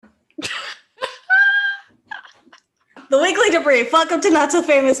The Weekly Debrief. Welcome to Not So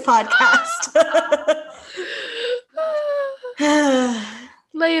Famous Podcast.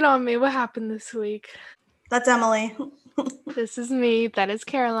 Lay it on me. What happened this week? That's Emily. This is me. That is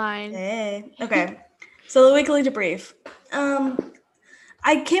Caroline. Hey. Okay. So the Weekly Debrief. I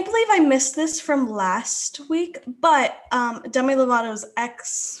can't believe I missed this from last week, but Demi Lovato's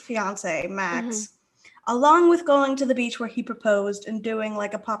ex-fiance, Max, along with going to the beach where he proposed and doing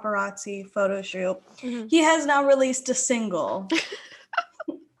like a paparazzi photo shoot, he has now released a single.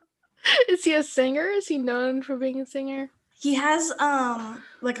 Is he a singer? Is he known for being a singer? He has,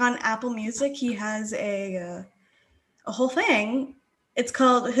 like on Apple Music, he has a whole thing. It's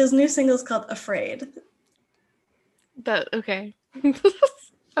called, his new single is called Afraid. Okay.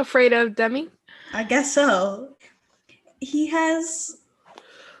 Afraid of Demi? I guess so. He has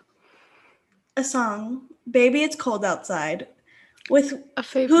a song, Baby It's Cold Outside, with a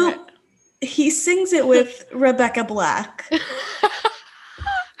favorite. He sings it with Rebecca Black.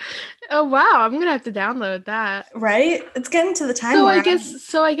 Oh wow, I'm gonna have to download that. Right? It's getting to the time.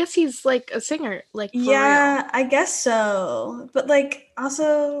 So I guess he's like a singer, like for real. I guess so. But like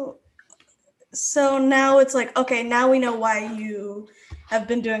also, so now it's like, okay, now we know why you have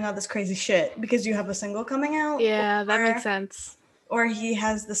been doing all this crazy shit, because you have a single coming out. Yeah, that makes sense. Or he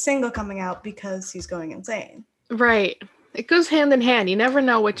has the single coming out because he's going insane. Right. It goes hand in hand. You never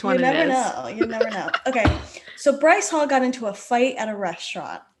know which one it is. You never know. Okay. So Bryce Hall got into a fight at a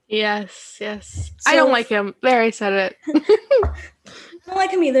restaurant. Yes. I don't like him. There, I said it. I don't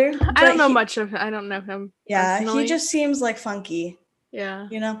like him either. I don't know much of him. I don't know him. Yeah, personally. he just seems like funky. Yeah.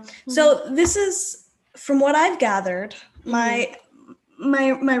 You know? So this is, from what I've gathered, my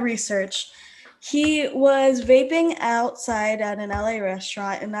research, he was vaping outside at an LA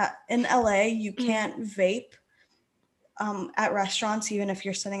restaurant, and that in LA you can't vape at restaurants even if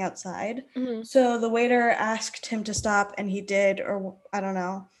you're sitting outside. So the waiter asked him to stop, and he did, or I don't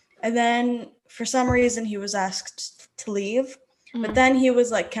know. And then for some reason he was asked to leave, but then he was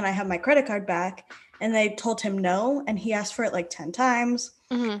like, "Can I have my credit card back?" And they told him no, and he asked for it like 10 times.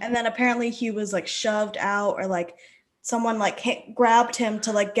 And then apparently he was like shoved out, or like someone like grabbed him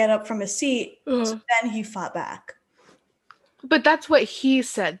to like get up from his seat. So then he fought back. But that's what he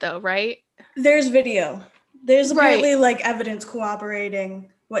said though, right? There's video. There's apparently like evidence corroborating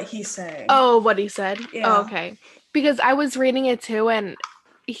what he's saying. Oh, what he said? Yeah. Oh, okay. Because I was reading it too, and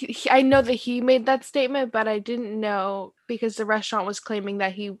I know that he made that statement, but I didn't know because the restaurant was claiming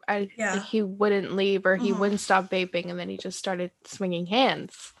that he wouldn't leave, or he wouldn't stop vaping, and then he just started swinging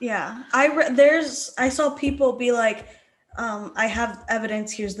hands. Yeah. I saw people be like, I have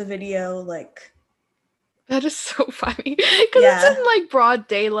evidence, here's the video, like. That is so funny. Because it's in like broad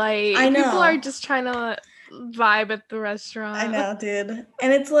daylight. I know. People are just trying to vibe at the restaurant. I know, dude.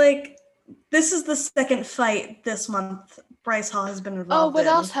 And it's like, this is the second fight this month Bryce Hall has been involved in. Oh,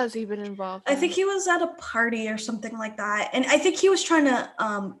 what else has he been involved in? I think he was at a party or something like that. And I think he was trying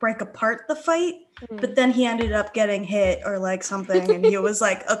to break apart the fight, but then he ended up getting hit or like something, and he was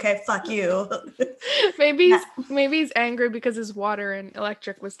like, okay, fuck you. Maybe he's angry because his water and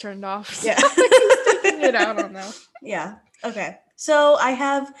electric was turned off. So yeah. he's taking it out on them. Yeah. Okay. So I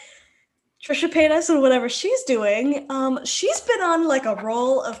have Trisha Paytas and whatever she's doing. She's been on like a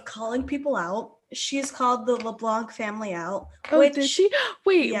roll of calling people out. She's called the LeBlanc family out. Oh, did she?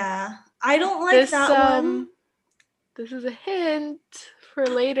 Wait. Yeah. I don't like that one. This is a hint for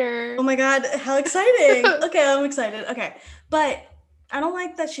later. Oh my God, how exciting. Okay, I'm excited. Okay. But I don't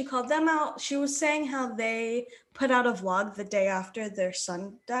like that she called them out. She was saying how they put out a vlog the day after their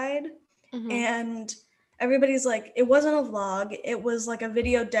son died. And everybody's like, it wasn't a vlog. It was like a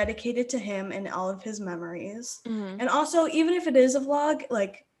video dedicated to him and all of his memories. And also, even if it is a vlog,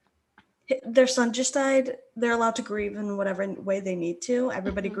 like, their son just died, they're allowed to grieve in whatever way they need to.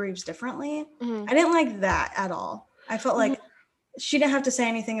 Everybody grieves differently. I didn't like that at all. I felt like she didn't have to say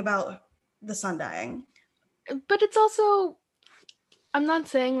anything about the son dying. But it's also, I'm not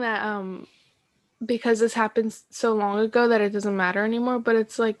saying that because this happened so long ago that it doesn't matter anymore, but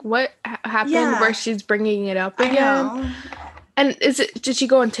it's like, what happened where she's bringing it up again? I know. And did she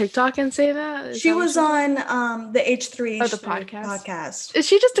go on TikTok and say that? She was on the H3 the podcast. Is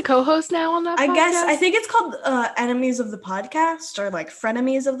she just a co-host now on that podcast? I think it's called Enemies of the Podcast, or like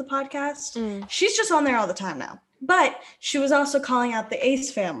Frenemies of the Podcast. She's just on there all the time now. But she was also calling out the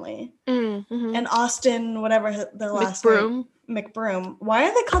Ace family. And Austin, whatever their last name. McBroom. Why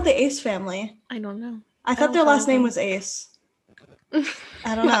are they called the Ace family? I don't know. I thought their last name was Ace.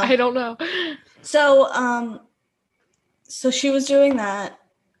 I don't know. I don't know. So she was doing that.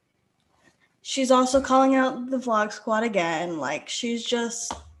 She's also calling out the Vlog Squad again. Like, she's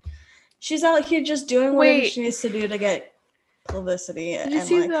just She's out here just doing whatever she needs to do to get publicity. Did you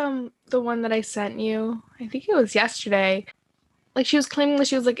see the one that I sent you? I think it was yesterday. Like, she was claiming that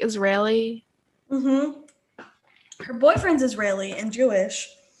she was, like, Israeli. Mm-hmm. Her boyfriend's Israeli and Jewish.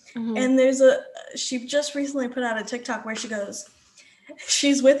 Mm-hmm. And she just recently put out a TikTok where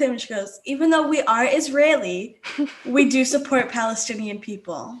she's with him and she goes, even though we are Israeli, we do support Palestinian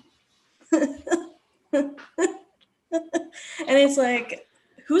people. And it's like,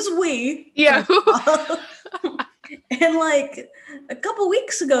 who's we? Yeah. And like a couple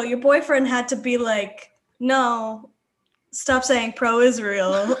weeks ago, your boyfriend had to be like, no, stop saying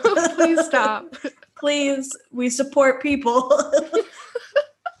pro-Israel. Please stop. Please, we support people.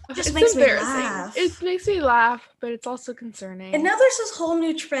 It just makes me laugh. It makes me laugh, but it's also concerning. And now there's this whole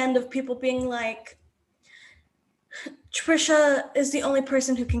new trend of people being like, Trisha is the only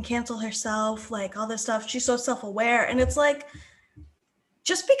person who can cancel herself, like all this stuff. She's so self-aware. And it's like,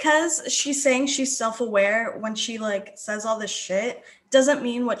 just because she's saying she's self-aware when she like says all this shit doesn't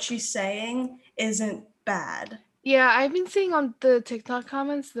mean what she's saying isn't bad. Yeah, I've been seeing on the TikTok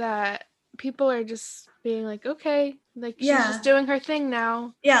comments that people are just being like, okay, like she's just doing her thing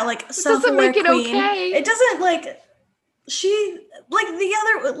now. Yeah, like it doesn't make it queen. Okay. It doesn't like she like the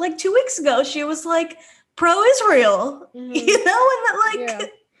other like 2 weeks ago she was like pro-Israel, mm-hmm. you know, and that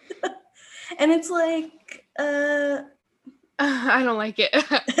like and it's like I don't like it.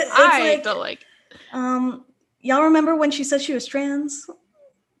 I don't like it. Y'all remember when she said she was trans?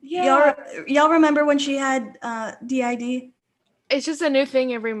 Yeah. Y'all remember when she had DID? It's just a new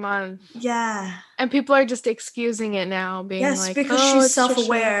thing every month. Yeah. And people are just excusing it now, being like, because she's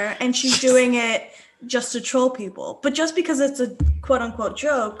self-aware and she's doing it just to troll people. But just because it's a quote-unquote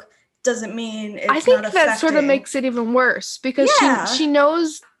joke doesn't mean it's not affecting. I think that sort of makes it even worse because she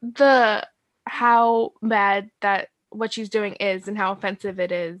knows how bad that what she's doing is and how offensive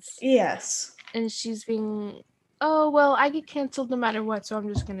it is. Yes. And she's being, oh, well, I get canceled no matter what, so I'm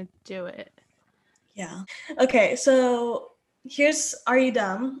just going to do it. Yeah. Okay, so here's Are You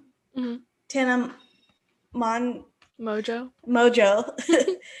Dumb? Mm-hmm. Tana Mojo.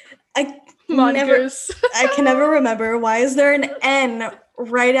 I can never remember. Why is there an N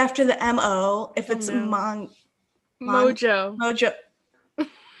right after the M-O if it's Mojo.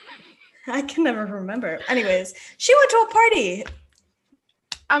 I can never remember. Anyways, she went to a party.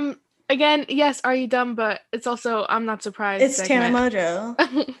 Again, yes, Are You Dumb? But it's also, I'm not surprised. It's Tana Mojo.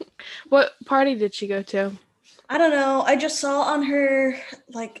 What party did she go to? I don't know. I just saw on her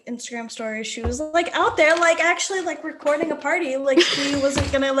like Instagram story, she was like out there, like actually like recording a party. Like she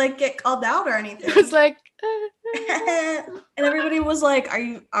wasn't gonna like get called out or anything. It was like, and everybody was like,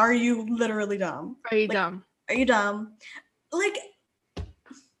 "Are you literally dumb? Are you dumb? Are you dumb?" Like,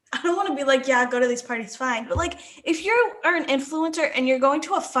 I don't want to be like, yeah, go to these parties, fine. But like, if you are an influencer and you're going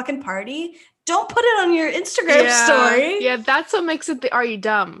to a fucking party, don't put it on your Instagram story. Yeah, that's what makes it the Are You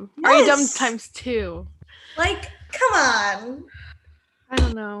Dumb? Yes. Are You Dumb times 2? Like, come on. I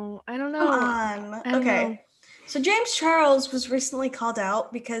don't know. Come on. Okay. So James Charles was recently called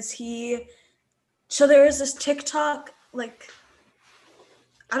out because so there was this TikTok, like,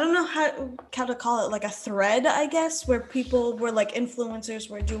 I don't know how to call it, like a thread, I guess, where people were like influencers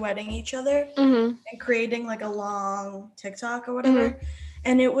were duetting each other and creating like a long TikTok or whatever. Mm-hmm.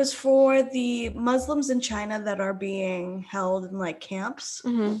 And it was for the Muslims in China that are being held in like camps.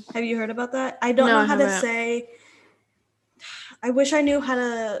 Mm-hmm. Have you heard about that? I don't know how to say. I wish I knew how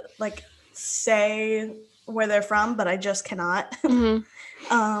to like say where they're from, but I just cannot.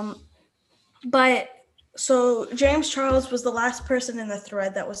 Mm-hmm. But so James Charles was the last person in the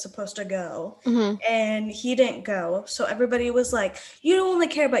thread that was supposed to go, and he didn't go. So everybody was like, "You don't only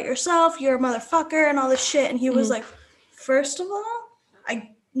care about yourself. You're a motherfucker," and all this shit. And he was like, first of all, I'm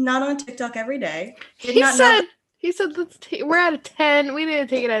not on TikTok every day. He said, we're at a 10. We need to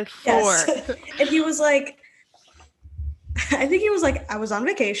take it at 4. Yes. And he was like, I think he was like, I was on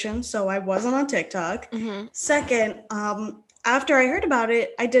vacation, so I wasn't on TikTok. Mm-hmm. Second, after I heard about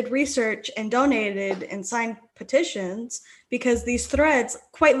it, I did research and donated and signed petitions because these threads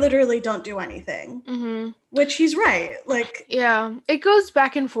quite literally don't do anything, which he's right. Like, yeah, it goes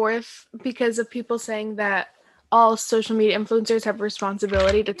back and forth because of people saying that all social media influencers have a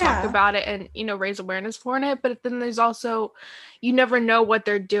responsibility to talk about it and, you know, raise awareness for it. But then there's also, you never know what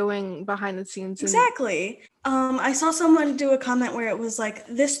they're doing behind the scenes. Exactly. I saw someone do a comment where it was like,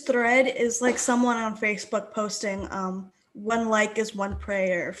 this thread is like someone on Facebook posting, one like is one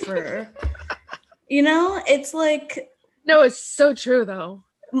prayer for, you know, it's like. No, it's so true though.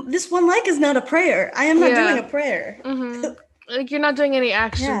 This one like is not a prayer. I am not doing a prayer. Mm-hmm. Like you're not doing any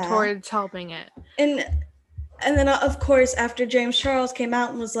action towards helping it. And And then, of course, after James Charles came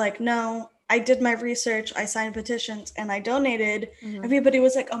out and was like, no, I did my research, I signed petitions, and I donated, everybody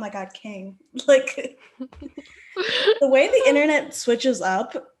was like, oh my God, King. Like, the way the internet switches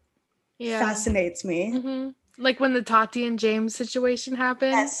up fascinates me. Mm-hmm. Like when the Tati and James situation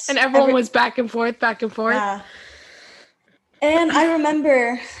happened, and everyone was back and forth. Yeah. And I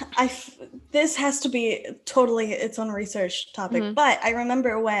remember, this has to be totally its own research topic, but I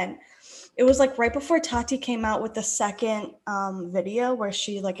remember when it was like right before Tati came out with the second video where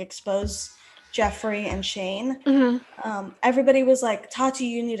she like exposed Jeffree and Shane. Everybody was like, Tati,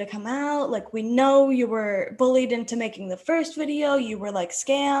 you need to come out. Like, we know you were bullied into making the first video. You were like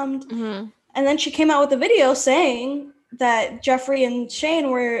scammed. And then she came out with a video saying that Jeffree and Shane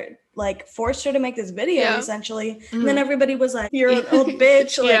were like forced her to make this video essentially. And then everybody was like, you're an old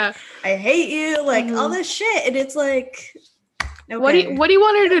bitch. Like, I hate you. Like all this shit. And it's like, okay. What do you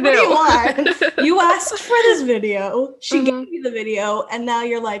want her to do? What do you want? You asked for this video. She gave you the video. And now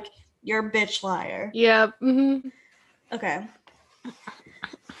you're like, you're a bitch liar. Yeah. Okay.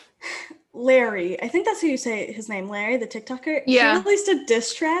 Larry, I think that's how you say his name, Larry, the TikToker. Yeah. He released a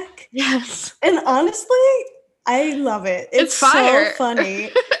diss track. Yes. And honestly, I love it. It's fire. So funny.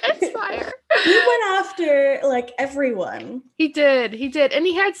 It's fire. He went after like everyone. He did. And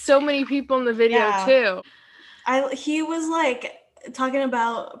he had so many people in the video too. He was like talking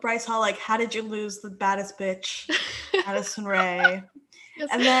about Bryce Hall, like, how did you lose the baddest bitch, Addison Rae? Yes.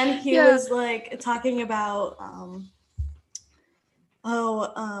 And then he was like talking about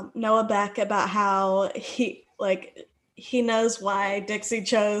Noah Beck, about how he knows why Dixie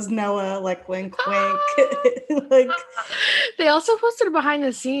chose Noah, like wink wink. Like, they also posted it behind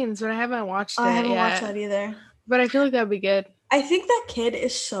the scenes, but I haven't watched it. I haven't watched that either. But I feel like that'd be good. I think that kid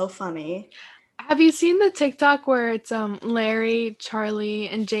is so funny. Have you seen the TikTok where it's Larry, Charlie,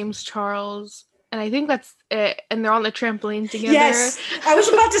 and James Charles? And I think that's it. And they're on the trampoline together. Yes, I was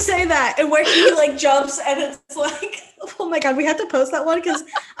about to say that. And where he like jumps and it's like, oh my God, we have to post that one because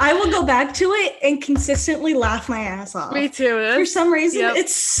I will go back to it and consistently laugh my ass off. Me too. For some reason,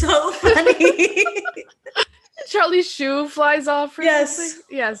 it's so funny. Charlie's shoe flies off. Something.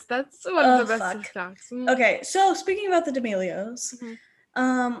 Yes, that's one of the best TikToks. Okay, so speaking about the D'Amelios,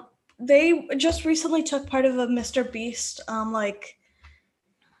 they just recently took part of a Mr. Beast like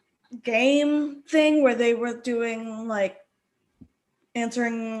game thing where they were doing like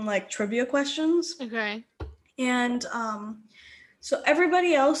answering like trivia questions. Okay. And so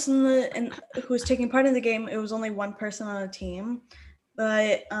everybody else who was taking part in the game, it was only one person on a team,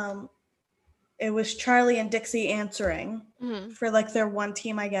 but it was Charlie and Dixie answering for like their one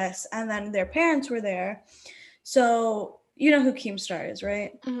team, I guess, and then their parents were there. So you know who Keemstar is,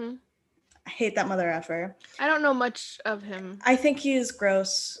 right? I hate that mother effer. I don't know much of him. I think he's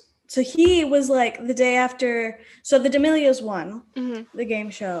gross. So he was like the day after. So the D'Amelios won the game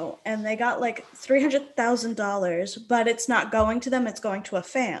show, and they got like $300,000, but it's not going to them; it's going to a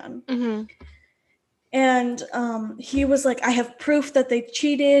fan. And he was like, "I have proof that they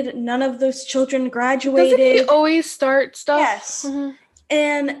cheated. None of those children graduated." Doesn't he always start stuff? Yes.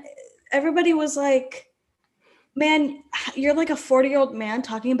 And everybody was like, man, you're like a 40-year-old man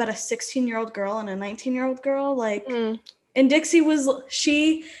talking about a 16-year-old girl and a 19-year-old girl. Like, and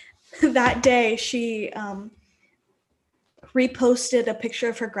Dixie that day, she reposted a picture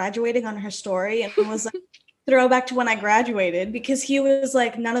of her graduating on her story and was like, throwback to when I graduated, because he was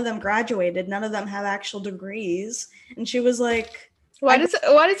like, none of them graduated. None of them have actual degrees. And she was like, why does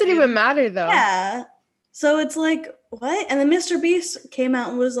it even matter though? Yeah. So it's like, what? And then Mr. Beast came out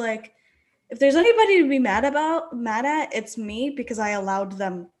and was like, if there's anybody to be mad at, it's me, because I allowed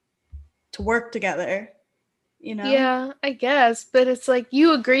them to work together, you know? Yeah, I guess. But it's like,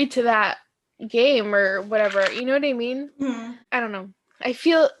 you agreed to that game or whatever. You know what I mean? I don't know. I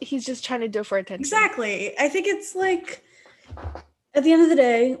feel he's just trying to do it for attention. Exactly. I think it's like, at the end of the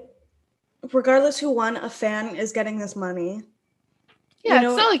day, regardless who won, a fan is getting this money. Yeah,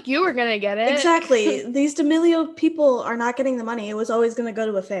 it's not like you were going to get it. Exactly. These D'Amelio people are not getting the money. It was always going to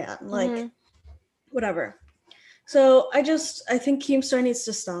go to a fan. Like, whatever. So I think Keemstar needs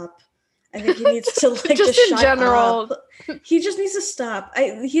to stop. I think he needs to like just in shut general. Up. He just needs to stop.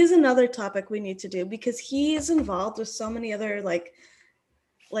 He's another topic we need to do, because he is involved with so many other like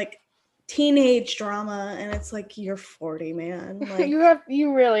teenage drama, and it's like, you're 40, man. Like,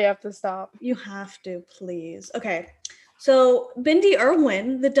 you really have to stop. You have to, please. Okay. So Bindi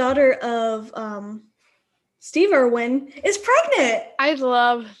Irwin, the daughter of Steve Irwin, is pregnant. I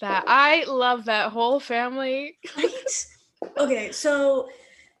love that. I love that whole family. Right? Okay, so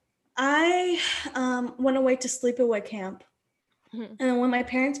I went away to sleepaway camp And then when my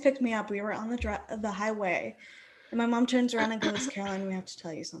parents picked me up, we were on the highway, and my mom turns around and goes, "Caroline, we have to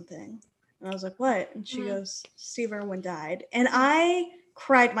tell you something." And I was like, "What?" And she goes, "Steve Irwin died." And I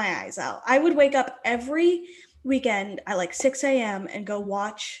cried my eyes out. I would wake up every weekend at like 6 a.m. and go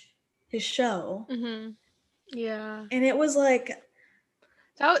watch his show. Yeah. And it was like...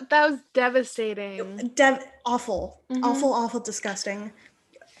 That was devastating. Awful. Awful, disgusting.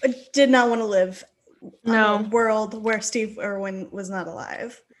 I did not want to live in a world where Steve Irwin was not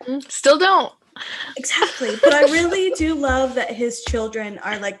alive. Still don't. Exactly. But I really do love that his children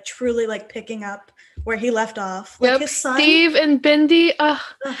are like truly like picking up where he left off. Like his son, Steve and Bindi.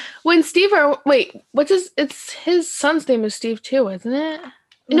 When Steve it's his son's name is Steve too, isn't it?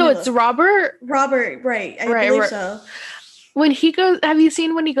 No, it's Robert. Robert, right. I believe so. When he goes, have you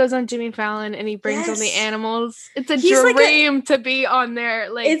seen when he goes on Jimmy Fallon and he brings on the animals? It's a dream to be on there,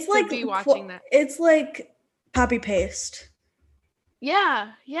 to be watching that. It's like copy paste. Yeah,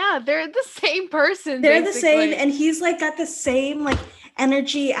 they're the same person. They're basically the same, and he's like got the same like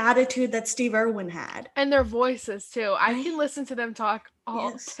energy, attitude that Steve Irwin had, and their voices too. I can listen to them talk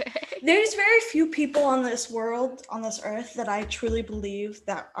all day. There's very few people on this world, on this earth, that I truly believe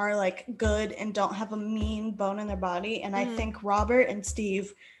that are like good and don't have a mean bone in their body, and I think Robert and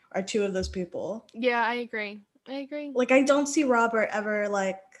Steve are two of those people. Yeah, I agree. Like, I don't see Robert ever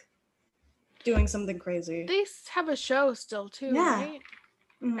like doing something crazy. They have a show still too, right?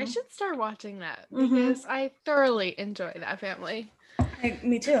 I should start watching that because I thoroughly enjoy that family.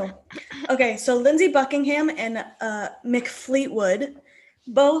 Me too. Okay, so Lindsey Buckingham and Mick Fleetwood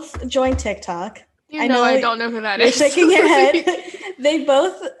both joined TikTok. I don't know who that is. You're shaking your head.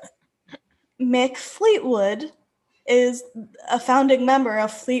 Mick Fleetwood is a founding member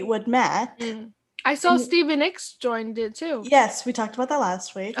of Fleetwood Mac. I saw Stevie Nicks joined it too. Yes, we talked about that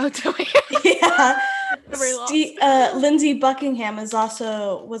last week. Oh, did we? Yeah. Lindsey Buckingham was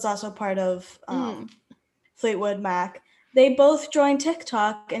also part of Fleetwood Mac. They both joined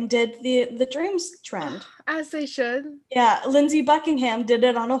TikTok and did the dreams trend. As they should. Yeah, Lindsey Buckingham did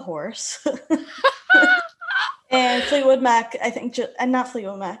it on a horse. And Fleetwood Mac, I think, not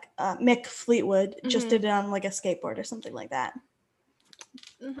Fleetwood Mac, Mick Fleetwood just did it on like a skateboard or something like that.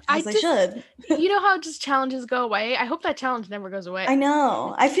 As they should. You know how just challenges go away? I hope that challenge never goes away. I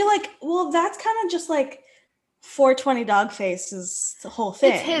know. I feel like, well, that's kind of just like 420 Dogface's whole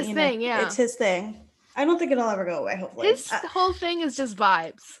thing. It's his thing, yeah. It's his thing. I don't think it'll ever go away, hopefully. His whole thing is just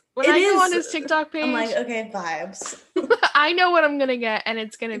vibes. When I go on his TikTok page, I'm like, okay, vibes. I know what I'm going to get, and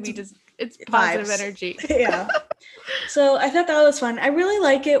it's going to be just, it's positive energy. Yeah. So I thought that was fun. I really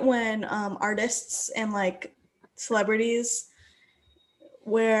like it when artists and like celebrities,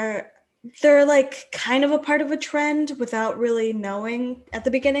 where they're like kind of a part of a trend without really knowing at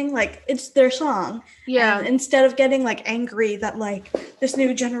the beginning, like it's their song. Yeah. And instead of getting like angry that like this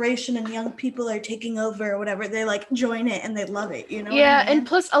new generation and young people are taking over or whatever, they like join it and they love it, you know? Yeah. And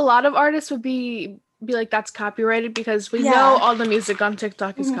plus a lot of artists would be like, that's copyrighted, because we know all the music on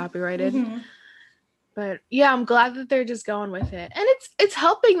TikTok is copyrighted. But yeah, I'm glad that they're just going with it. And it's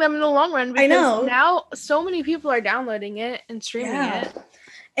helping them in the long run, because now so many people are downloading it and streaming it.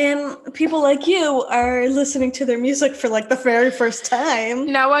 And people like you are listening to their music for like the very first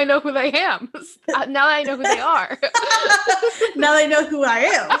time. Now I know who they am. Now I know who they are. Now I know who I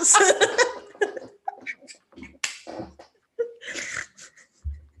am. I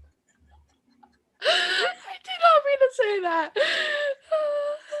did not mean to say that.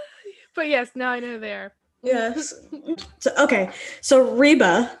 But yes, now I know who they are. Yes. So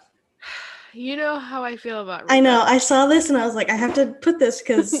Reba. You know how I feel about Reba. I know. I saw this and I was like, I have to put this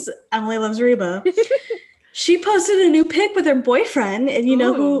because Emily loves Reba. She posted a new pic with her boyfriend, and you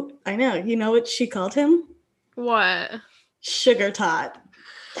know who? I know. You know what she called him? What? Sugar Tot.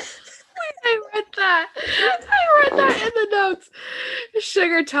 I read that in the notes.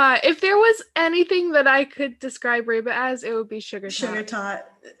 Sugar Tot. If there was anything that I could describe Reba as, it would be Sugar Tot. Sugar Tot.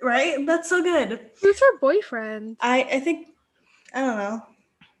 Right? That's so good. Who's her boyfriend? I think, I don't know.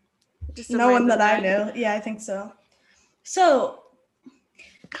 Just no one that I knew. Yeah, I think so. So.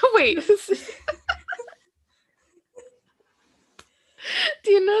 Wait.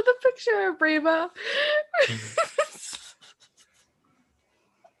 Do you know the picture of Reba?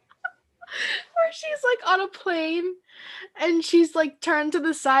 Where she's like on a plane and she's like turned to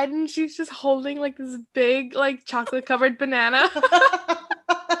the side and she's just holding like this big like chocolate covered banana.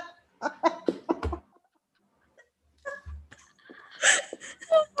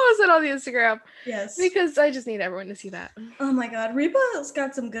 Post it on the Instagram. Yes. Because I just need everyone to see that. Oh my god, Reba's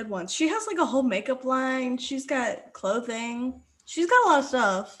got some good ones. She has like a whole makeup line. She's got clothing. She's got a lot of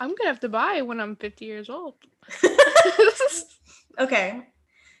stuff. I'm gonna have to buy when I'm 50 years old. Okay.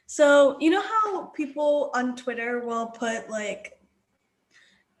 So, you know how people on Twitter will put like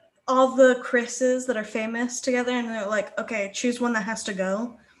all the Chris's that are famous together and they're like, okay, choose one that has to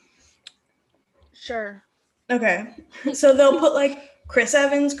go? Sure. Okay. So they'll put like Chris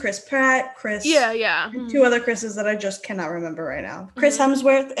Evans, Chris Pratt, Chris. Yeah. Two other Chris's that I just cannot remember right now. Chris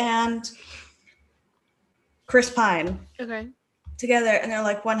Hemsworth and Chris Pine. Okay. Together, and they're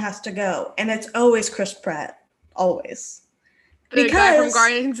like, one has to go. And it's always Chris Pratt. Always. The guy from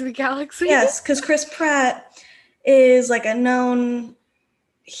Guardians of the Galaxy? Yes, because Chris Pratt is like a known,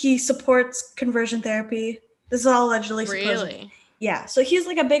 he supports conversion therapy. This is all allegedly really? Yeah, so he's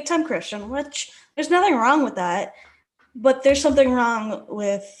like a big time Christian, which there's nothing wrong with that. But there's something wrong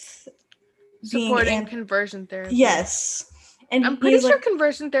with supporting conversion therapy. Yes. And I'm pretty sure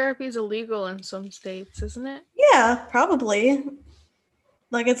conversion therapy is illegal in some states, isn't it? Yeah, probably.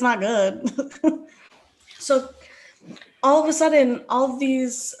 Like, it's not good. So all of a sudden, all of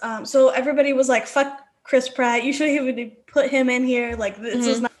these, so everybody was like, fuck Chris Pratt. You should even put him in here. Like, this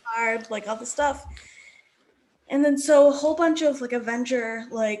is not hard. Like, all this stuff. And then so a whole bunch of like Avenger,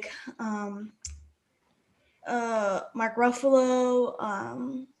 like Mark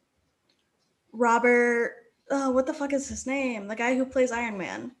Ruffalo, Robert, what the fuck is his name? The guy who plays Iron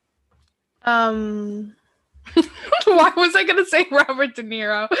Man. Why was I gonna say Robert De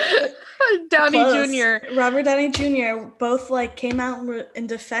Niro? Downey Jr. Robert Downey Jr. both like came out in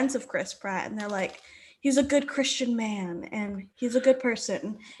defense of Chris Pratt, and they're like, he's a good Christian man and he's a good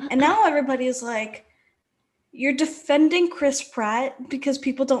person. And now everybody's like, you're defending Chris Pratt because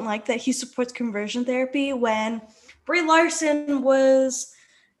people don't like that he supports conversion therapy when Brie Larson was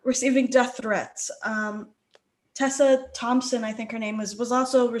receiving death threats. Tessa Thompson, I think her name was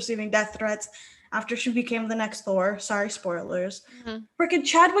also receiving death threats after she became the next Thor. Sorry, spoilers. Freaking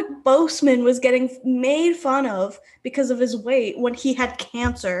Chadwick Boseman was getting made fun of because of his weight when he had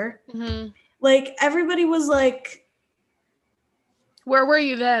cancer. Like, everybody was like, where were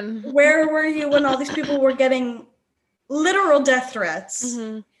you then? Where were you when all these people were getting literal death threats?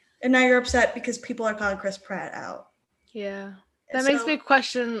 And now you're upset because people are calling Chris Pratt out. Yeah. That makes me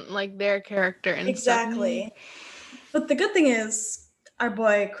question like their character and exactly. Stuff. But the good thing is our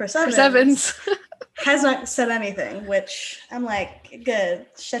boy Chris Evans has not said anything, which I'm like, good,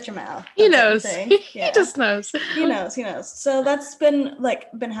 shut your mouth. He knows. He just knows. He knows. So that's been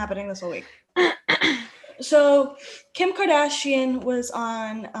happening this whole week. So Kim Kardashian was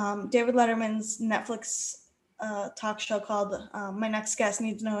on David Letterman's Netflix talk show called My Next Guest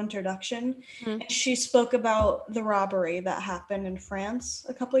Needs No Introduction. And she spoke about the robbery that happened in France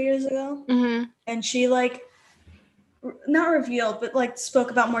a couple years ago. And she not revealed, but spoke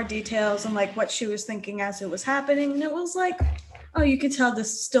about more details and what she was thinking as it was happening. And it was oh, you could tell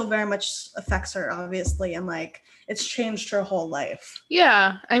this still very much affects her, obviously. And it's changed her whole life.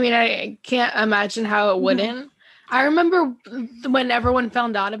 Yeah. I mean, I can't imagine how it wouldn't. I remember when everyone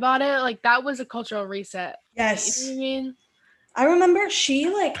found out about it, that was a cultural reset. Yes. You know what I mean? I remember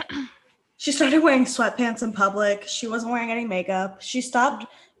she started wearing sweatpants in public. She wasn't wearing any makeup. She stopped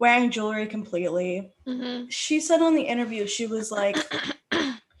wearing jewelry completely. She said on the interview, she was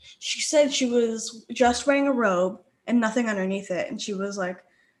she said she was just wearing a robe and nothing underneath it. And she was like,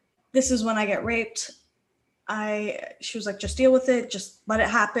 this is when I get raped. She was like, just deal with it. Just let it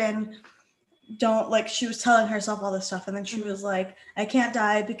happen. Don't she was telling herself all this stuff. And then she was like, I can't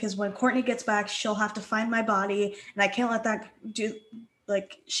die because when Courtney gets back, she'll have to find my body. And I can't let that do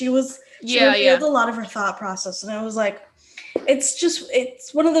she revealed a lot of her thought process. And it was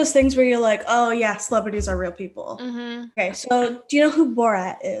it's one of those things where you're like, oh yeah, celebrities are real people. Okay. So do you know who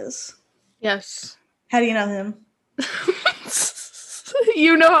Borat is? Yes. How do you know him?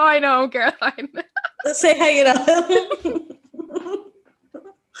 You know how I know him, Caroline. Let's say how you know him.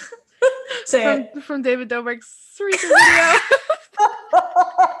 Say from David Dobrik's recent video.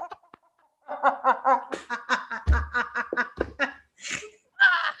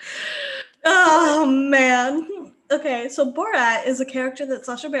 Oh man. Okay, so Borat is a character that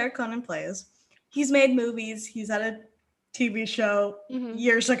Sacha Baron Cohen plays. He's made movies. He's had a TV show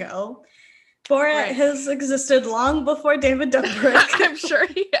years ago. Borat has existed long before David Dobrik. I'm sure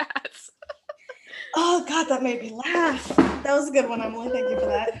he has. Oh God, that made me laugh. That was a good one, Emily. Thank you for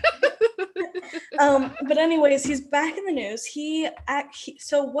that. But anyways, he's back in the news.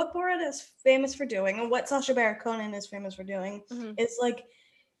 So what Borat is famous for doing, and what Sacha Baron Cohen is famous for doing, is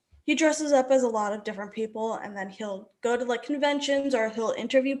he dresses up as a lot of different people, and then he'll go to conventions or he'll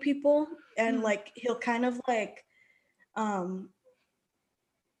interview people, and he'll kind of I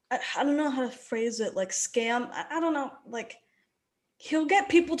don't know how to phrase it, scam. I don't know, he'll get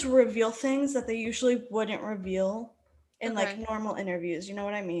people to reveal things that they usually wouldn't reveal in like normal interviews. You know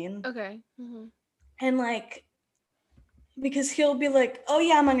what I mean? Okay. Mm-hmm. And like, because he'll be like, oh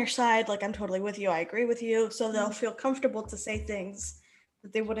yeah, I'm on your side. Like, I'm totally with you. I agree with you. So they'll feel comfortable to say things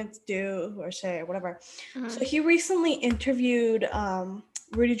that they wouldn't do or say or whatever. So he recently interviewed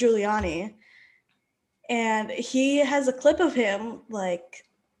Rudy Giuliani, and he has a clip of him like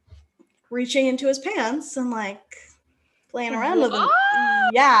reaching into his pants and like playing around with him.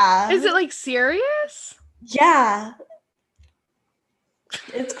 Yeah. Is it like serious? Yeah.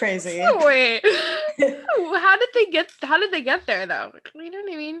 It's crazy. Wait. How did they get there though? You know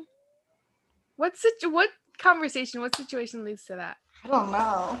what I mean? What situation leads to that? I don't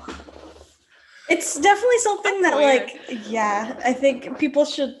know. It's definitely something that weird. Like, yeah, I think people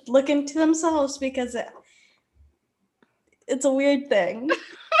should look into themselves because it's a weird thing.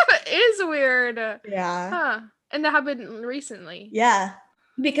 It is weird. Yeah. Huh. And that happened recently. Yeah.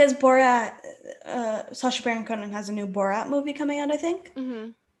 Because Borat, Sacha Baron Cohen has a new Borat movie coming out, I think. Mm-hmm.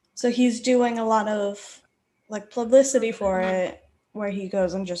 So he's doing a lot of like publicity for it, where he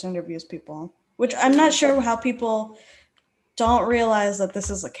goes and just interviews people. Which I'm not sure how people don't realize that this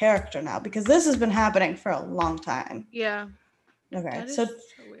is a character now, because this has been happening for a long time. Yeah. Okay, so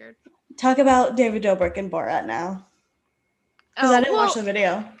weird. Talk about David Dobrik and Borat now. Because I didn't watch the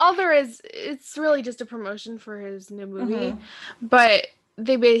video. All there is, it's really just a promotion for his new movie. But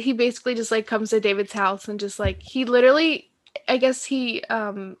he basically just like comes to David's house and just like, he literally, I guess he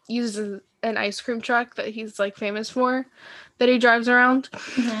uses an ice cream truck that he's like famous for, that he drives around.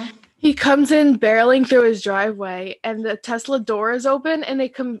 He comes in barreling through his driveway, and the Tesla door is open, and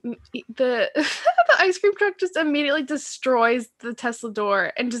the ice cream truck just immediately destroys the Tesla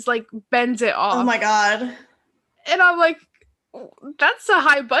door and just like bends it off. Oh my god! And I'm like, that's a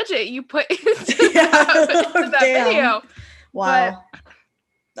high budget you put into that video. Wow.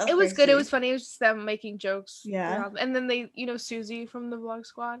 But it was crazy. Good. It was funny. It was just them making jokes. Yeah. And then they, Susie from the Vlog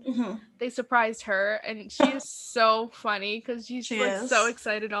Squad, they surprised her, and she is so funny because she's like so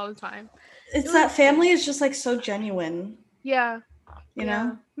excited all the time. It's that family is just like so genuine. Yeah. You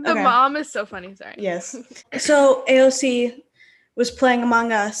know? The mom is so funny. Sorry. Yes. So AOC was playing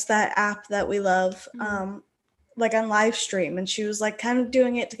Among Us, that app that we love, like on live stream, and she was like kind of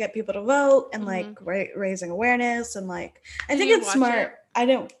doing it to get people to vote and like raising awareness, and like I think it's smart.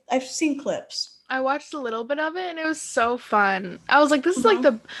 I've seen clips. I watched a little bit of it, and it was so fun. I was like, this is like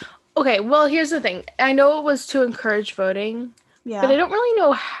okay, well, here's the thing. I know it was to encourage voting, but I don't really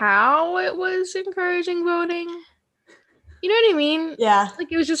know how it was encouraging voting. You know what I mean? Yeah.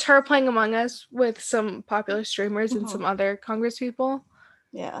 Like, it was just her playing Among Us with some popular streamers and some other Congress people.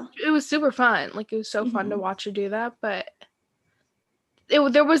 Yeah. It was super fun. Like, it was so fun to watch her do that, but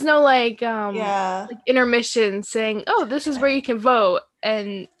there was no like intermission saying, oh, this is where you can vote,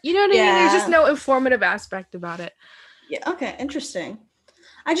 and you know what I mean? There's just no informative aspect about it. Yeah, okay, interesting.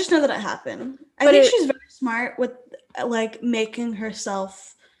 I just know that it happened. I think she's very smart with like making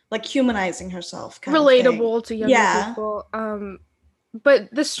herself, like humanizing herself, kind relatable of to younger people.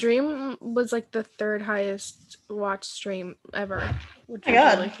 But the stream was like the third highest watched stream ever, which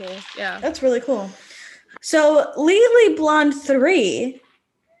was really cool. Yeah, that's really cool. So Legally Blonde 3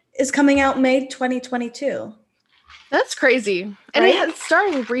 is coming out May 2022. That's crazy. And it's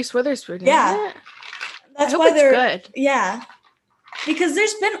starring Reese Witherspoon. Yeah. Isn't it? That's why they're good. Yeah. Because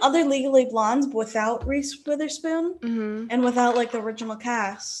there's been other Legally Blondes without Reese Witherspoon and without like the original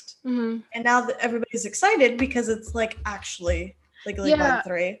cast. And now that everybody's excited because it's like actually Legally Blonde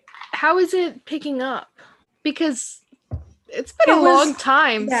 3. How is it picking up? Because it's been a long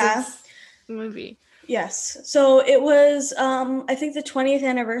time since the movie. Yes. So it was, I think the 20th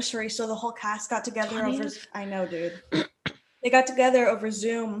anniversary. So the whole cast got together over, I know, dude. They got together over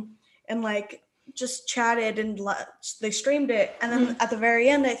Zoom and like just chatted, and they streamed it. And then at the very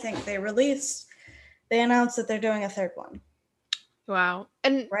end, I think they announced that they're doing a third one. Wow.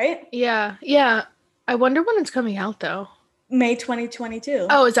 And right? Yeah. Yeah. I wonder when it's coming out though. May 2022.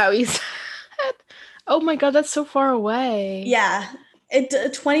 Oh, is that what you said? Oh my God, that's so far away. Yeah.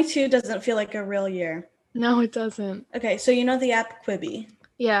 22 doesn't feel like a real year. No, it doesn't. Okay, so you know the app Quibi?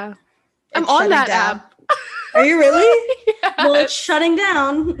 Yeah. I'm on that app. Are you really? Yeah. Well, it's shutting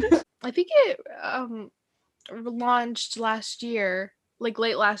down. I think it launched last year, like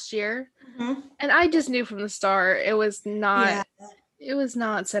late last year. And I just knew from the start it was not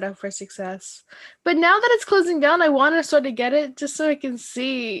set up for success. But now that it's closing down, I want to sort of get it just so I can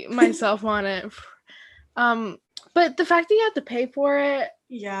see myself on it. But the fact that you have to pay for it,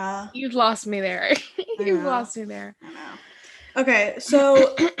 you've lost me there. You've lost me there. I know. Okay,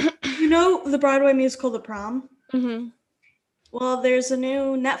 so you know the Broadway musical The Prom? Well, there's a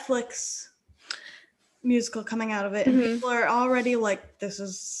new Netflix musical coming out of it, and people are already like, this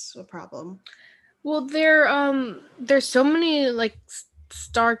is a problem. Well, there's so many like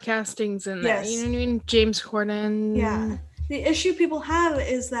star castings in there. You know what I mean? James Corden. Yeah. The issue people have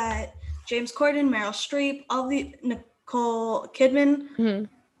is that James Corden, Meryl Streep, all the Nicole Kidman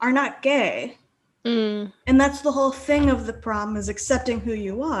are not gay. And that's the whole thing of the prom, is accepting who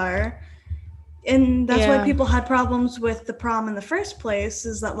you are. And that's why people had problems with the prom in the first place,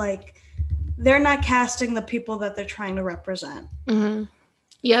 is that like they're not casting the people that they're trying to represent.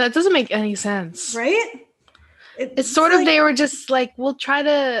 Yeah, that doesn't make any sense. Right? It's sort of, they were just like, we'll try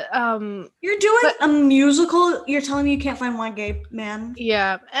to you're doing a musical, you're telling me you can't find one gay man?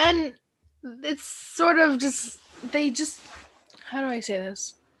 Yeah. And it's sort of just, how do I say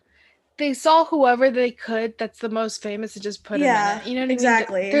this? They saw whoever they could that's the most famous and just put him in it. You know what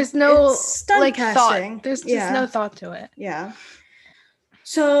exactly. I mean? There's no like casting. Thought. There's just no thought to it. Yeah.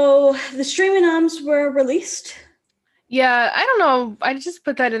 So the streaming noms were released. Yeah, I don't know. I just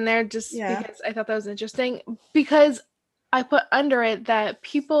put that in there just because I thought that was interesting. Because I put under it that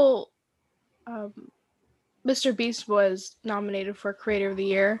people, Mr. Beast was nominated for Creator of the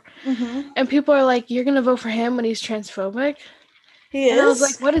Year. And people are like, you're going to vote for him when he's transphobic? He is. And I was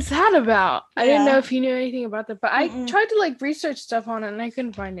like, what is that about? I didn't know if you knew anything about that. But I tried to like research stuff on it and I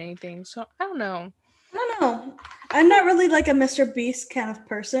couldn't find anything. So I don't know. I'm not really like a Mr. Beast kind of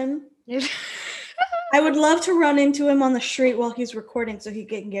person. I would love to run into him on the street while he's recording so he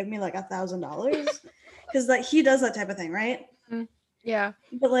can give me like $1,000. Because like he does that type of thing, right? Yeah.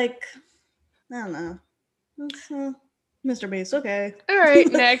 But like, I don't know. Mr. Beast, okay. All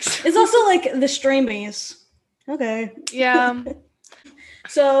right, next. It's also like the Streamies. Okay. Yeah.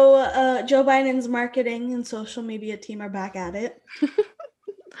 So Joe Biden's marketing and social media team are back at it.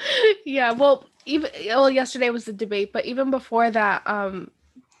 Yeah, well, yesterday was the debate, but even before that,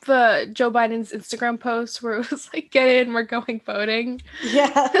 the Joe Biden's Instagram post where it was like, get in, we're going voting.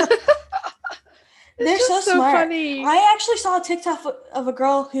 Yeah. They're so smart. Funny. I actually saw a TikTok of a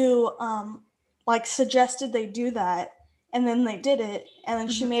girl who like suggested they do that, and then they did it, and then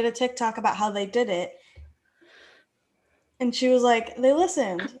she made a TikTok about how they did it. And she was like, they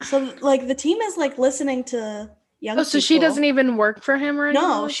listened. So like the team is like listening to young people. So she doesn't even work for him or anything?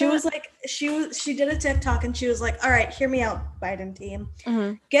 No, she was like, she did a TikTok and she was like, all right, hear me out, Biden team.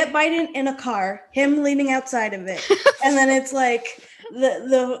 Get Biden in a car, him leaning outside of it. And then it's like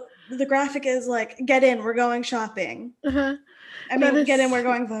the graphic is like, get in, we're going shopping. I mean, get in, we're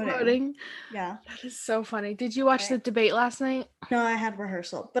going voting. Yeah. That is so funny. Did you watch the debate last night? No, I had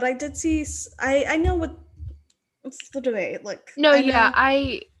rehearsal, but I did see, I know what's the debate like. No,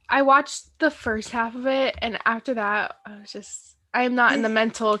 I watched the first half of it, and after that, I am not in the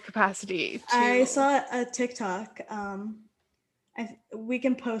mental capacity to... I saw a TikTok, we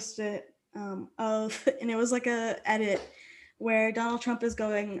can post it, and it was like a edit where Donald Trump is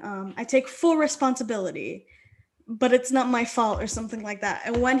going, I take full responsibility, but it's not my fault or something like that.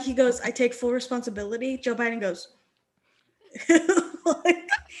 And when he goes, I take full responsibility, Joe Biden goes, like,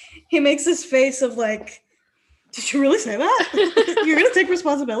 he makes this face of like, did you really say that? You're going to take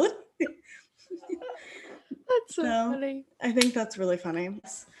responsibility? That's so funny. I think that's really funny.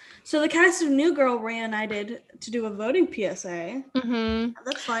 So the cast of New Girl reunited to do a voting PSA.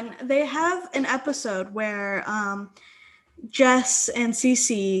 That's fun. They have an episode where Jess and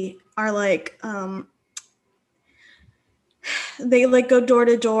Cece are like, they like go door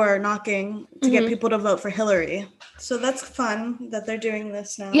to door knocking to get people to vote for Hillary. So that's fun that they're doing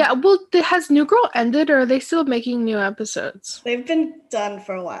this now. Yeah, well, has New Girl ended, or are they still making new episodes? They've been done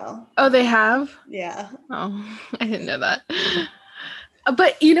for a while. Oh, they have? Yeah. Oh, I didn't know that.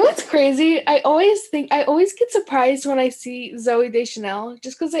 But you know what's crazy? I always get surprised when I see Zooey Deschanel,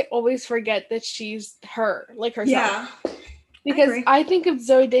 just because I always forget that she's her, like herself. Yeah. Because I think of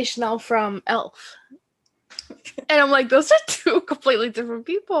Zooey Deschanel from Elf. And I'm like, those are two completely different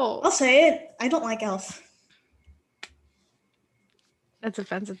people. I'll say it. I don't like Elf. That's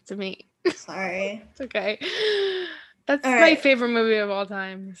offensive to me. Sorry. It's okay. That's my favorite movie of all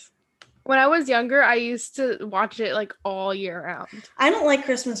times. When I was younger, I used to watch it like all year round. I don't like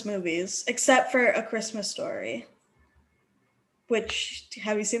Christmas movies, except for A Christmas Story. Which,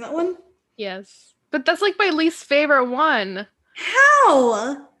 have you seen that one? Yes. But that's like my least favorite one.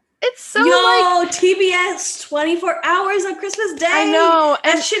 How? It's so TBS 24 hours on Christmas Day. I know.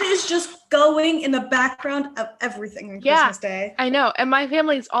 And that shit is just going in the background of everything on Christmas Day. I know. And my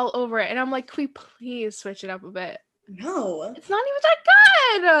family's all over it. And I'm like, can we please switch it up a bit? No. It's not even that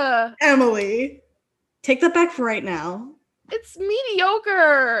good. Emily, take that back for right now. It's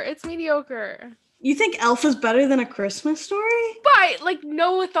mediocre. It's mediocre. You think Elf is better than A Christmas Story? But like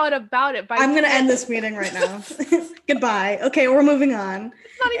no thought about it. I'm gonna end this meeting right now. Goodbye. Okay, we're moving on.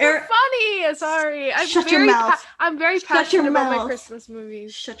 It's not even funny. Sorry. Shut your mouth. I'm very passionate about my Christmas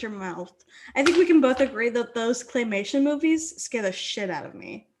movies. Shut your mouth. I think we can both agree that those claymation movies scare the shit out of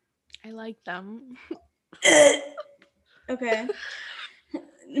me. I like them. Okay.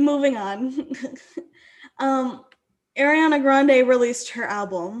 Moving on. Ariana Grande released her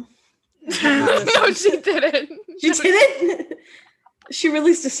album. No, she didn't. She didn't? She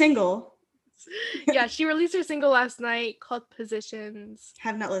released a single. Yeah, she released her single last night called Positions.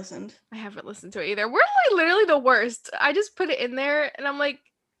 Have not listened. I haven't listened to it either. We're like literally the worst. I just put it in there and I'm like,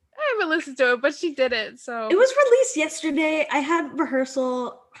 I haven't listened to it, but she did it. So it was released yesterday. I had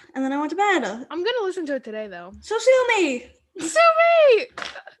rehearsal and then I went to bed. I'm gonna listen to it today though. So sue me. Sue me.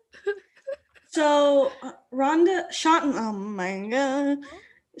 So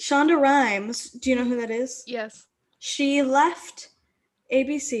Shonda Rhimes, do you know who that is? Yes. She left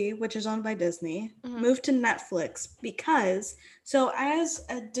ABC, which is owned by Disney, moved to Netflix because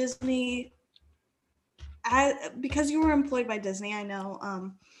because you were employed by Disney, I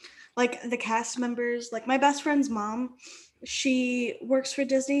know, like the cast members, like my best friend's mom, she works for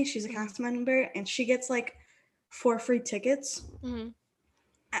Disney. She's a cast member and she gets like 4 free tickets.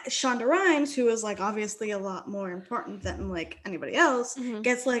 Shonda Rhimes, who is like obviously a lot more important than like anybody else,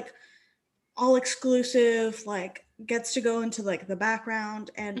 gets like all exclusive, like gets to go into like the background.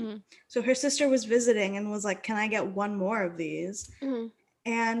 And so her sister was visiting and was like, can I get one more of these?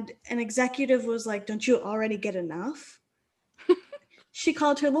 And an executive was like, don't you already get enough? She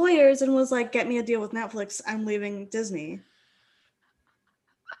called her lawyers and was like, get me a deal with Netflix. I'm leaving Disney.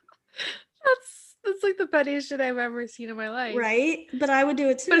 That's like the pettiest shit I've ever seen in my life. Right? But I would do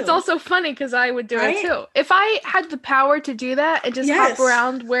it too. But it's also funny because I would do it too. If I had the power to do that and just hop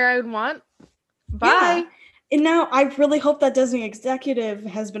around where I would want, bye. Yeah. And now I really hope that Disney executive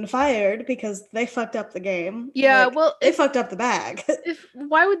has been fired because they fucked up the game. Yeah, like, well, they fucked up the bag.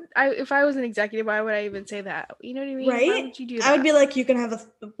 If I was an executive, why would I even say that? You know what I mean? Right? Why would you do that? I would be like, you can have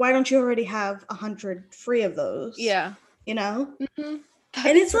why don't you already have 100 free of those? Yeah. You know?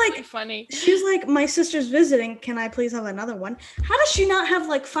 And it's really like funny. She's like, my sister's visiting. Can I please have another one? How does she not have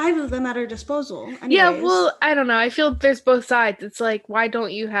like 5 of them at her disposal? Anyways. Yeah, well, I don't know. I feel there's both sides. It's like, why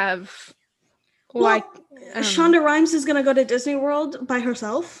don't you have? Well, Shonda Rhimes is gonna go to Disney World by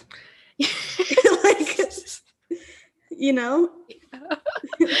herself. Like, you know.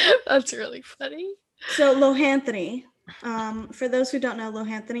 That's really funny. So Lohanthony, for those who don't know,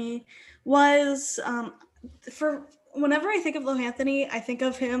 Lohanthony was for. Whenever I think of Lohanthony, I think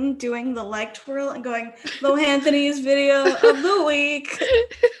of him doing the leg twirl and going, Lohanthony's video of the week.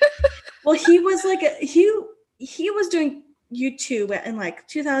 Well, he was like, he was doing YouTube in like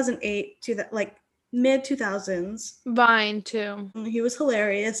 2008 to like mid 2000s. Vine too. He was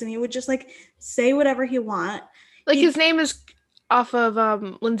hilarious and he would just like say whatever he want. Like his name is off of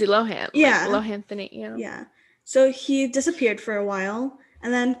Lindsay Lohan. Yeah. Like Lohanthony, you know? Yeah. So he disappeared for a while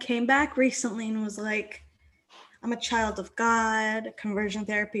and then came back recently and was like, I'm a child of God. Conversion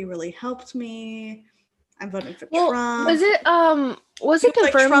therapy really helped me. I'm voting for Trump. Was it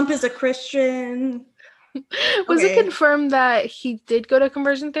confirmed? Like Trump is a Christian. Was it confirmed that he did go to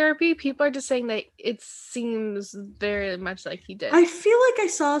conversion therapy? People are just saying that it seems very much like he did. I feel like I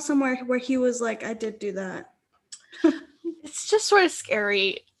saw somewhere where he was like, I did do that. It's just sort of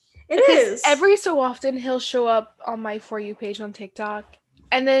scary. It is. Every so often he'll show up on my For You page on TikTok.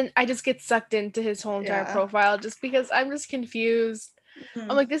 And then I just get sucked into his whole entire profile just because I'm just confused. I'm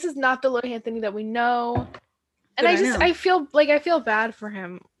like, this is not the Lohanthony that we know. And I feel bad for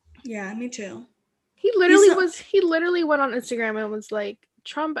him. Yeah, me too. He literally went on Instagram and was like,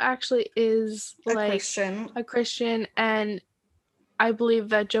 Trump actually is like a Christian and I believe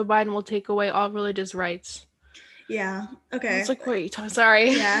that Joe Biden will take away all religious rights. Yeah. Okay. It's like, what are you talking?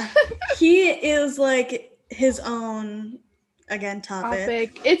 Sorry. Yeah. He is like his own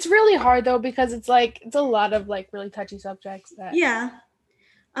topic. It's really hard though because it's a lot of like really touchy subjects that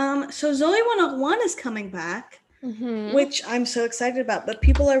so Zoe 101 is coming back, which I'm so excited about, but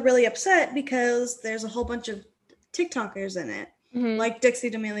people are really upset because there's a whole bunch of TikTokers in it, like Dixie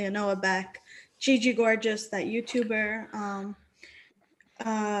D'Amelio, Noah Beck, Gigi Gorgeous, that YouTuber.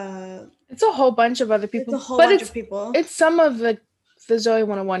 It's a whole bunch of other people. It's a whole bunch of people. It's some of the Zoe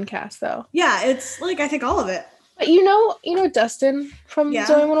 101 cast though. Yeah, it's like I think all of it. But you know Dustin from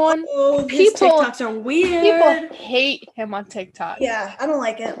Zoe 101? Oh, his TikToks are weird. People hate him on TikTok. Yeah, I don't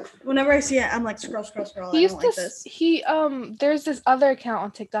like it. Whenever I see it, I'm like, scroll. There's this other account on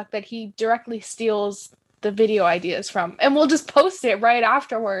TikTok that he directly steals the video ideas from, and we'll just post it right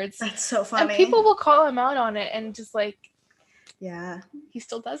afterwards. That's so funny. And people will call him out on it and just like, yeah, he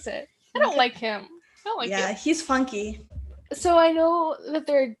still does it. I don't like him. I don't like him. Yeah, he's funky. So I know that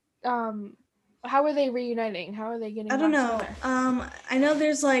they're how are they reuniting? How are they getting? I don't know. Together? I know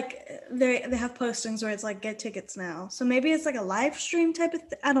there's like they have postings where it's like get tickets now. So maybe it's like a live stream type of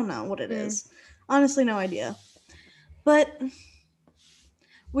I don't know what it is. Honestly, no idea. But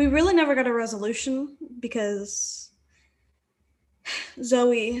we really never got a resolution because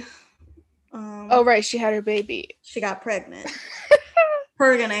Zoe oh right, she had her baby. She got pregnant.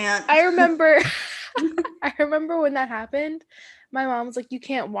 Pregnant aunt. I remember I remember when that happened. My mom was like, you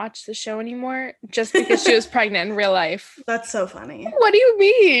can't watch the show anymore just because she was pregnant in real life. That's so funny. What do you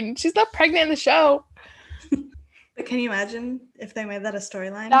mean? She's not pregnant in the show. But can you imagine if they made that a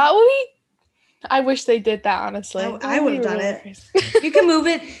storyline? That would be... I wish they did that, honestly. I would have done it. You can move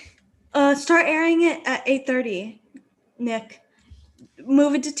it. Start airing it at 8:30, Nick.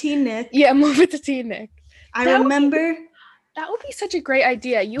 Move it to Teen Nick. Yeah, move it to Teen Nick. I remember... That would be such a great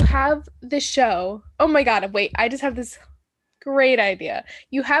idea. You have this show. Oh my God, wait. I just have this great idea.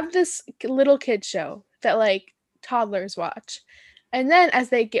 You have this little kid show that like toddlers watch. And then as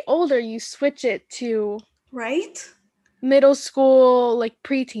they get older, you switch it to right? Middle school, like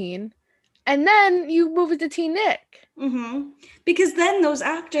preteen. And then you move it to Teen Nick. Mm-hmm. Because then those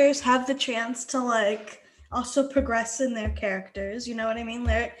actors have the chance to like also progress in their characters. You know what I mean?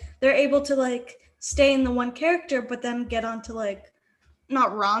 They're able to like stay in the one character, but then get onto like not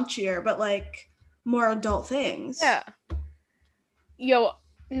raunchier, but like more adult things. Yeah. Yo,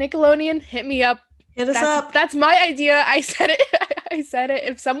 Nickelodeon, hit me up. Hit us up. That's my idea. I said it. I said it.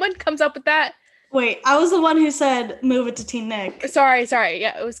 If someone comes up with that. Wait, I was the one who said move it to Teen Nick. Sorry.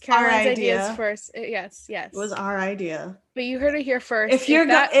 Yeah, it was Caroline's ideas first. Yes. It was our idea. But you heard it here first. If you're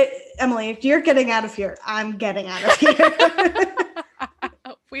Emily, if you're getting out of here, I'm getting out of here.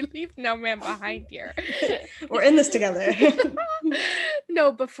 We leave no man behind here. We're in this together.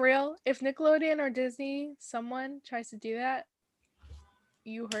 No, but for real, if Nickelodeon or Disney, someone tries to do that,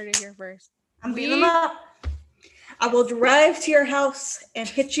 you heard it here first. I'm beating them up. I will drive to your house and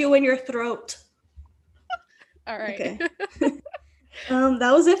hit you in your throat. All right. Okay.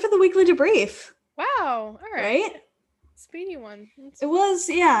 That was it for the weekly debrief. Wow. All right. Speedy one. It was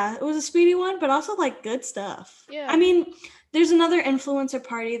a speedy one, but also like good stuff. Yeah. I mean, there's another influencer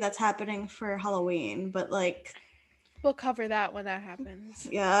party that's happening for Halloween, but like we'll cover that when that happens.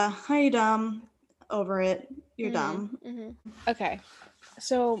 Yeah. Hi, dumb. Over it. You're dumb. Mm-hmm. Okay.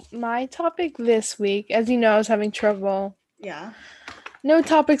 So my topic this week, as you know, I was having trouble. Yeah. No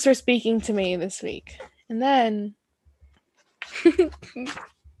topics are speaking to me this week. And then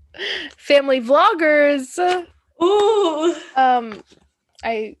family vloggers. Ooh.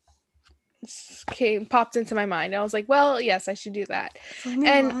 I popped into my mind. I was like, well, yes, I should do that. Family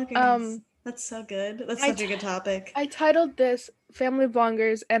vloggers. That's so good. That's such a good topic. I titled this Family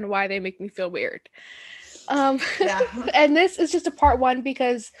Vloggers and Why They Make Me Feel Weird. Yeah. And this is just a part one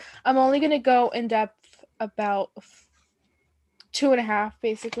because I'm only going to go in depth about 2.5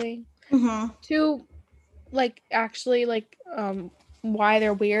 basically. Mm-hmm. 2 like actually like why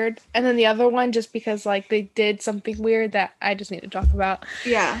they're weird, and then the other one just because like they did something weird that I just need to talk about.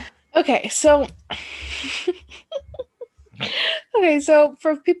 Yeah. Okay, so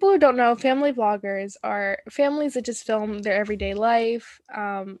for people who don't know, family vloggers are families that just film their everyday life,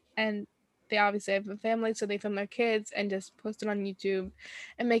 and they obviously have a family, so they film their kids and just post it on YouTube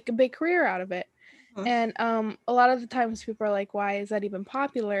and make a big career out of it. Mm-hmm. And a lot of the times people are like, why is that even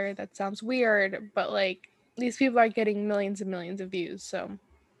popular? That sounds weird, but like these people are getting millions and millions of views, so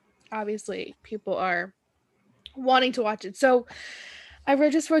obviously people are wanting to watch it. So I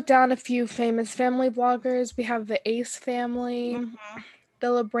just wrote down a few famous family vloggers. We have the Ace family, mm-hmm. the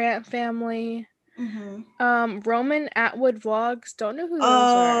LeBrant family, mm-hmm. Roman Atwood vlogs. Don't know who those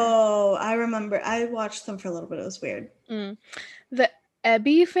are. Oh, I remember. I watched them for a little bit. It was weird. The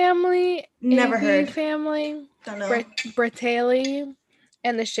Ebby family. Never heard. Family. Don't know. Bratelli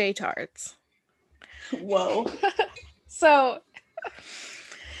and the Shaytards. Whoa. So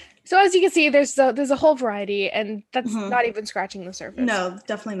as you can see, there's a whole variety, and that's mm-hmm. not even scratching the surface. No,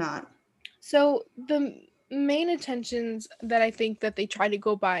 definitely not. So the main intentions that I think that they try to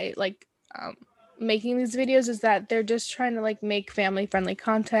go by, like making these videos, is that they're just trying to like make family friendly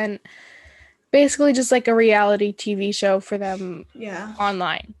content, basically just like a reality TV show for them. Yeah.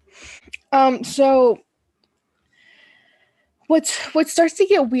 Online. So what starts to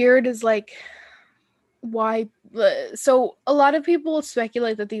get weird is like why. So a lot of people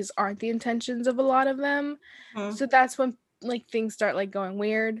speculate that these aren't the intentions of a lot of them. So that's when like things start like going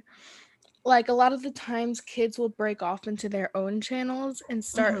weird. like a lot of the times kids will break off into their own channels and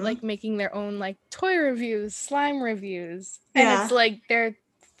start like making their own like toy reviews, slime reviews. And it's like they're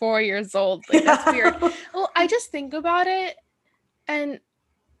 4 years old. Like that's weird. Well, I just think about it and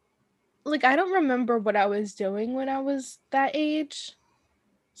like I don't remember what I was doing when I was that age.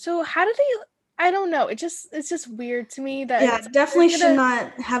 So how do they I don't know. It's just weird to me that definitely should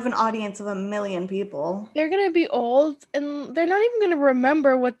not have an audience of 1 million people. They're gonna be old and they're not even gonna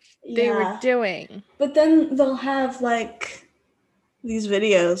remember what they were doing. But then they'll have like these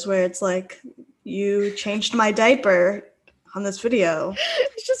videos where it's like, you changed my diaper on this video.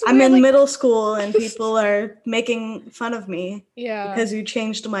 It's just I'm in middle school and people are making fun of me because you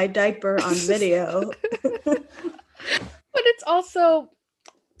changed my diaper on video. But it's also,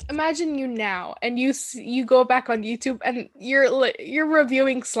 imagine you now and you go back on YouTube and you're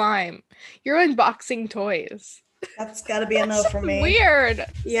reviewing slime. You're unboxing toys. That's got to be a no for me. Weird.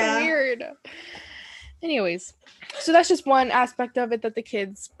 Yeah. So weird. Anyways, so that's just one aspect of it, that the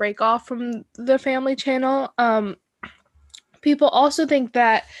kids break off from the family channel. People also think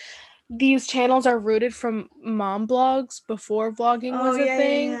that these channels are rooted from mom blogs before vlogging was a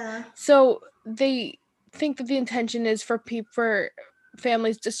thing. Yeah. So they think that the intention is for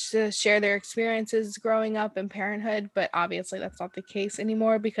families just to share their experiences growing up and parenthood, but obviously that's not the case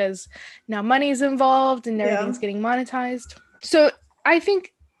anymore because now money's involved and everything's getting monetized. So I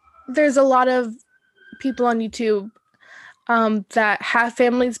think there's a lot of people on YouTube that have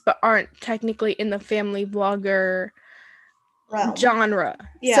families but aren't technically in the family vlogger genre.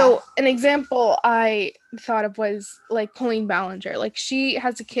 Yeah. So an example I thought of was like Colleen Ballinger. Like she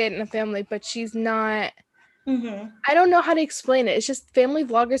has a kid and a family, but she's not I don't know how to explain it. It's just family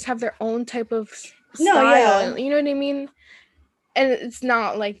vloggers have their own type of style. You know what I mean? And it's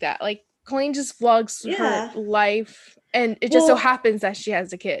not like that. Like Colleen just vlogs her life, and it just so happens that she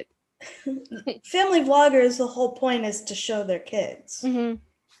has a kid. Family vloggers, the whole point is to show their kids and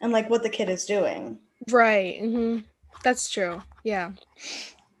like what the kid is doing. Right. That's true. Yeah.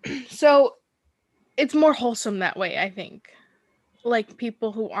 So it's more wholesome that way, I think. Like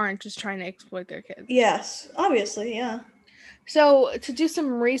people who aren't just trying to exploit their kids. Yes, obviously, yeah. So to do some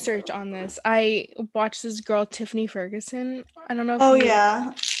research on this, I watched this girl, Tiffany Ferguson. I don't know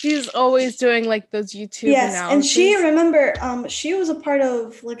if she's always doing like those YouTube analyses. And she, remember, she was a part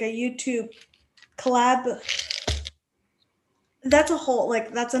of like a YouTube collab. That's a whole,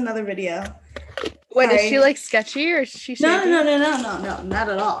 like, that's another video. Wait, is she like sketchy or is she shady? No, not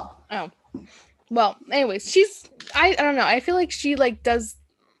at all. Oh. Well, anyways, I don't know. I feel like she does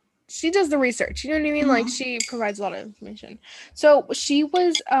the research. You know what I mean? Like she provides a lot of information. So she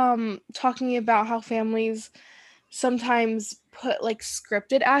was talking about how families sometimes put like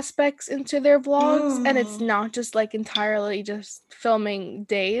scripted aspects into their vlogs and it's not just like entirely just filming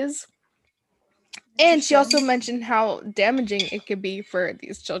days. And she also mentioned how damaging it could be for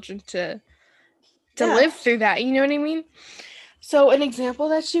these children to live through that. You know what I mean? So an example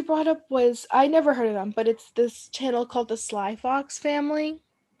that she brought up was, I never heard of them, but it's this channel called the Sly Fox Family.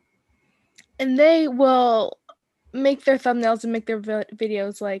 And they will make their thumbnails and make their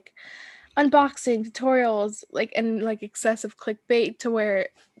videos like unboxing tutorials, like, and like excessive clickbait to where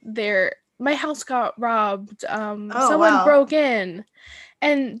my house got robbed, someone broke in.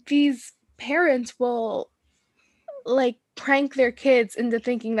 And these parents will like prank their kids into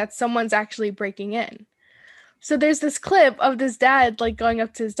thinking that someone's actually breaking in. So there's this clip of this dad like going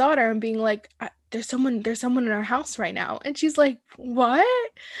up to his daughter and being like, there's someone in our house right now. And she's like,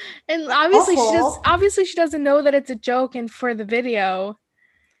 what? And obviously she doesn't know that it's a joke and for the video.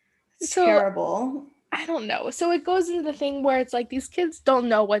 It's terrible. I don't know. So it goes into the thing where it's like these kids don't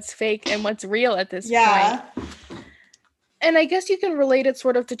know what's fake and what's real at this point. And I guess you can relate it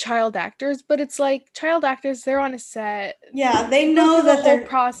sort of to child actors, but it's like child actors, they're on a set. Yeah, they know that the whole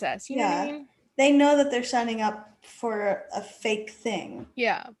process. You know what I mean? They know that they're signing up for a fake thing.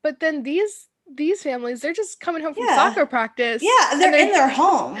 Yeah, but then these families, they're just coming home from soccer practice. Yeah, they're in their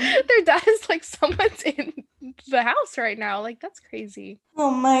home. Their dad is like, someone's in the house right now. Like, that's crazy.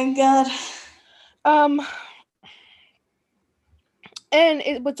 Oh my God.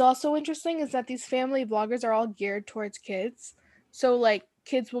 And what's also interesting is that these family vloggers are all geared towards kids. So like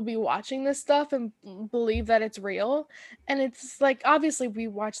kids will be watching this stuff and believe that it's real. And it's like, obviously we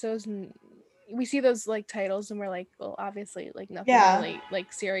watch those and we see those like titles and we're like, well, obviously like nothing really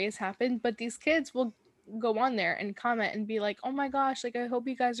like serious happened, but these kids will go on there and comment and be like, oh my gosh, like I hope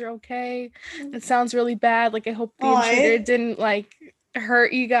you guys are okay. It sounds really bad. Like I hope the intruder didn't like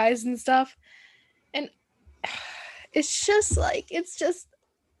hurt you guys and stuff. And it's just like,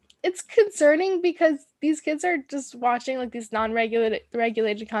 it's concerning because these kids are just watching like these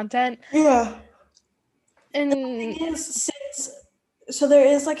regulated content. Yeah. And the thing is, so there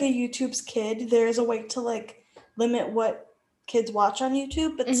is like a YouTube's Kid, there is a way to like limit what kids watch on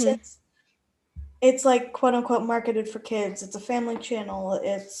YouTube, but since it's like quote unquote marketed for kids, it's a family channel,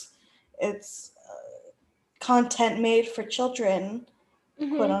 it's content made for children,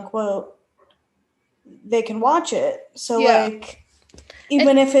 quote unquote, they can watch it. So like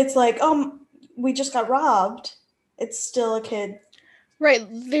even if it's like, oh, we just got robbed, it's still a kid. Right.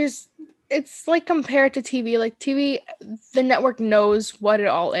 It's like compared to TV. Like TV, the network knows what it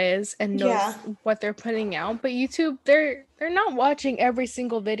all is and knows what they're putting out. But YouTube, they're not watching every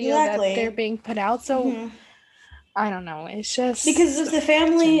single video that they're being put out. So I don't know. It's just because if the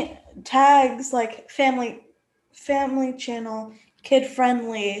family tags like family channel, kid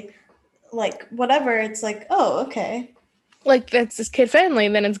friendly, like whatever, it's like, oh, okay. Like that's just kid friendly,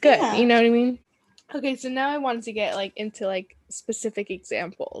 then it's good. Yeah. You know what I mean? Okay, so now I wanted to get like into like specific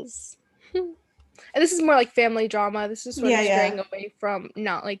examples. And this is more like family drama. This is sort of straying away from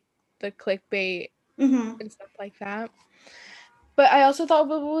not like the clickbait and stuff like that. But I also thought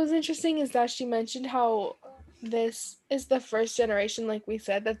what was interesting is that she mentioned how this is the first generation, like we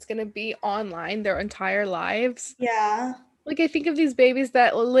said, that's going to be online their entire lives. Yeah. Like I think of these babies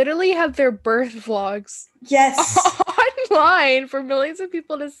that literally have their birth vlogs online for millions of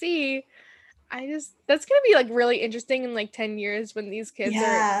people to see. That's gonna be like really interesting in like 10 years when these kids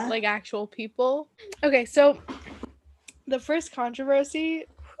are like actual people. Okay, so the first controversy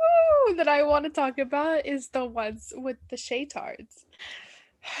that I want to talk about is the ones with the Shaytards.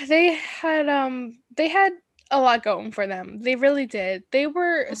 They had a lot going for them. They really did. They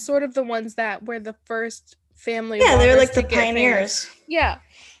were sort of the ones that were the first family. Yeah, they were like the pioneers. Yeah.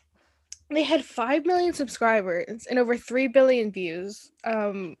 They had 5 million subscribers and over 3 billion views.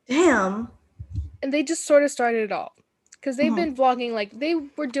 Damn. And they just sort of started it all. Because they've been vlogging, like, they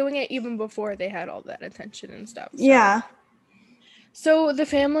were doing it even before they had all that attention and stuff. So. Yeah. So the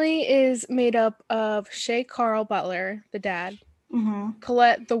family is made up of Shay Carl Butler, the dad,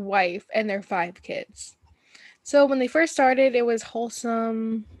 Colette, the wife, and their 5 kids. So when they first started, it was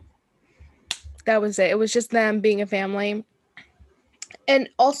wholesome. That was it. It was just them being a family. And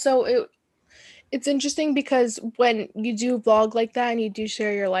also, it's interesting because when you do vlog like that and you do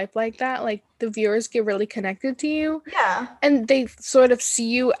share your life like that, like the viewers get really connected to you. Yeah. And they sort of see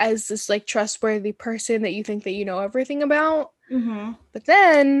you as this like trustworthy person that you think that you know everything about. But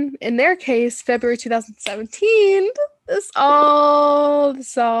then in their case, February 2017, this all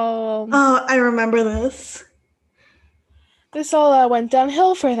oh, I remember this. This all went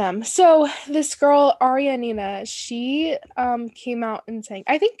downhill for them. So this girl, Arianina, she came out and saying,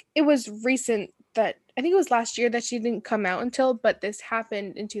 I think it was recent that, I think it was last year that she didn't come out until, but this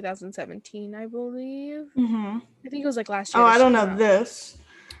happened in 2017, I believe. I think it was like last year. Oh, I don't know this.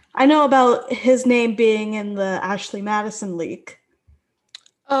 I know about his name being in the Ashley Madison leak.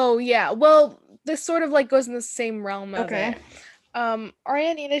 Oh, yeah. Well, this sort of like goes in the same realm of it.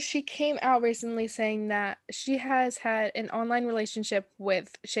 Arianina, she came out recently saying that she has had an online relationship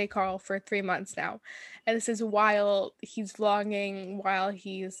with Shay Carl for 3 months now. And this is while he's vlogging, while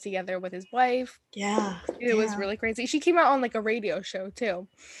he's together with his wife. Yeah. It was really crazy. She came out on like a radio show too.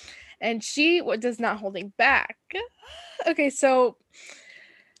 And she does not holding back. Okay, so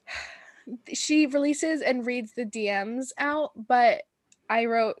she releases and reads the DMs out, but I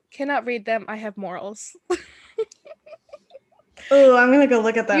wrote, cannot read them. I have morals. Oh, I'm gonna go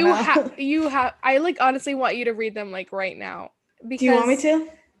look at that you have. I like honestly want you to read them like right now. Because, do you want me to?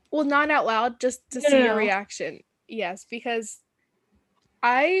 Well, not out loud, just to see your reaction. Yes, because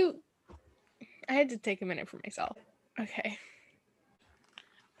I had to take a minute for myself. Okay.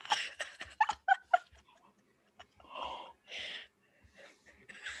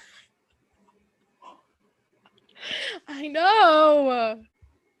 I know. And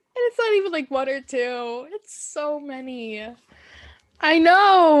it's not even like 1 or 2. It's so many. I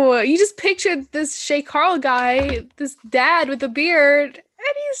know. You just pictured this Shay Carl guy, this dad with a beard,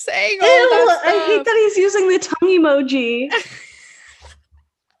 and he's saying all that stuff. I hate that he's using the tongue emoji.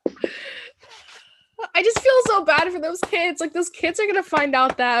 I just feel so bad for those kids. Like, those kids are going to find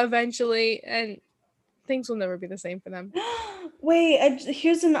out that eventually, and things will never be the same for them. Wait,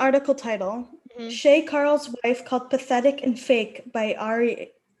 here's an article title. Shay Carl's wife called pathetic and fake by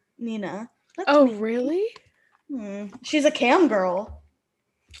Ari Nina. Oh, really? She's a cam girl.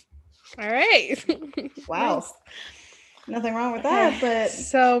 All right. Wow. Nice. Nothing wrong with that, but...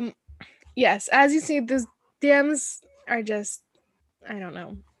 So, yes, as you see, the DMs are just, I don't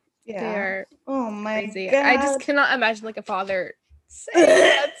know. Yeah. They are oh my crazy. God. I just cannot imagine like a father saying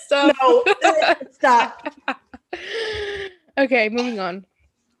that stuff. No, stop. Okay, moving on.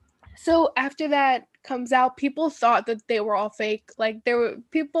 So after that comes out, people thought that they were all fake. Like there were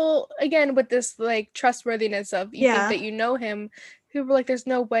people again with this like trustworthiness of you think that you know him. People were like, there's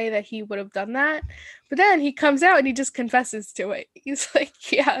no way that he would have done that. But then he comes out and he just confesses to it. He's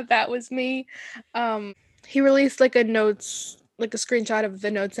like, yeah, that was me. He released like a screenshot of the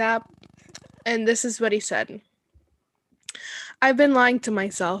Notes app, and this is what he said. I've been lying to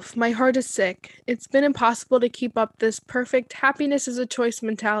myself. My heart is sick. It's been impossible to keep up this perfect happiness is a choice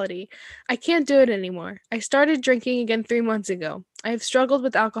mentality. I can't do it anymore. I started drinking again 3 months ago. I have struggled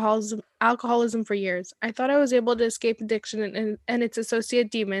with alcoholism for years. I thought I was able to escape addiction and its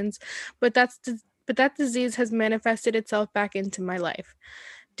associated demons, but that disease has manifested itself back into my life.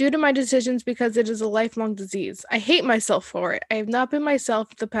 Due to my decisions because it is a lifelong disease. I hate myself for it. I have not been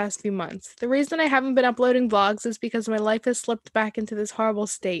myself the past few months. The reason I haven't been uploading vlogs is because my life has slipped back into this horrible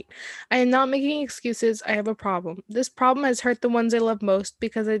state. I am not making excuses. I have a problem. This problem has hurt the ones I love most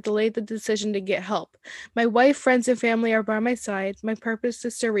because I delayed the decision to get help. My wife, friends, and family are by my side. My purpose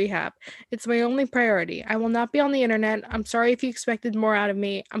is to rehab. It's my only priority. I will not be on the internet. I'm sorry if you expected more out of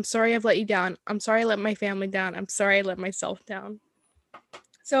me. I'm sorry I've let you down. I'm sorry I let my family down. I'm sorry I let myself down.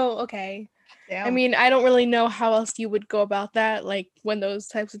 So, okay. Damn. I mean, I don't really know how else you would go about that, like when those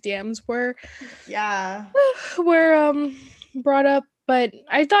types of DMs were brought up, but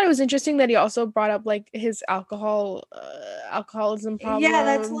I thought it was interesting that he also brought up like his alcoholism problems. Yeah,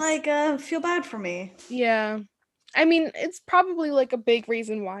 that's like feel bad for me. Yeah. I mean, it's probably like a big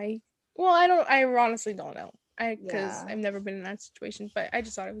reason why. Well, I honestly don't know. Because I've never been in that situation, but I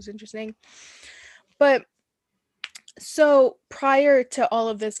just thought it was interesting. But so prior to all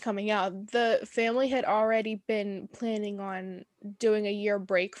of this coming out, the family had already been planning on doing a year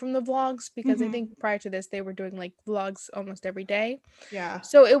break from the vlogs because I think prior to this they were doing like vlogs almost every day. Yeah.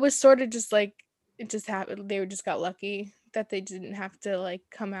 So it was sort of just like it just happened. They just got lucky that they didn't have to like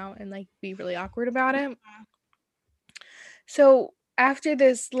come out and like be really awkward about it. So after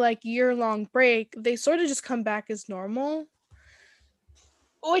this like year-long break, they sort of just come back as normal,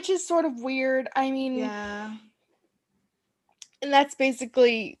 which is sort of weird. I mean, yeah. And that's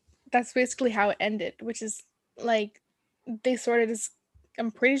basically how it ended, which is like they sort of just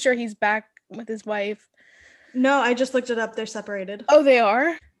I'm pretty sure he's back with his wife. No, I just looked it up. They're separated. Oh, they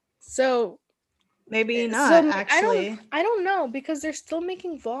are? So maybe not, actually. I don't know because they're still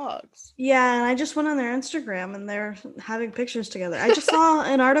making vlogs. Yeah, and I just went on their Instagram and they're having pictures together. I just saw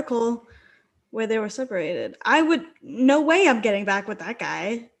an article where they were separated. No way I'm getting back with that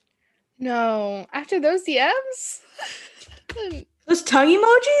guy. No. After those DMs? Those tongue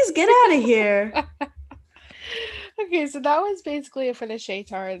emojis? Get out of here. Okay, so that was basically it for the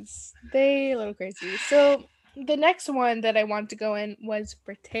Shaytards. They a little crazy. So the next one that I want to go in was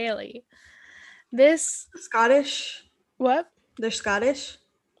Bertaley. This Scottish? What? They're Scottish?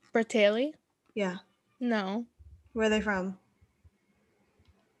 Bertaley? Yeah. No. Where are they from?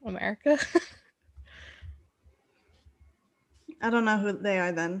 America. I don't know who they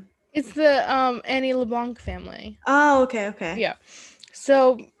are then. It's the Annie LeBlanc family. Oh, okay. Yeah.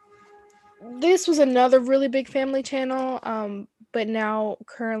 So this was another really big family channel, but now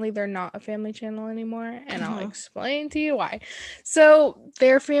currently they're not a family channel anymore, and I'll explain to you why. So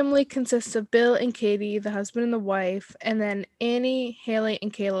their family consists of Bill and Katie, the husband and the wife, and then Annie, Haley,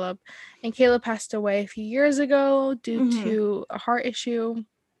 and Caleb. And Caleb passed away a few years ago due to a heart issue.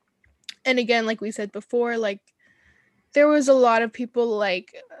 And again, like we said before, like there was a lot of people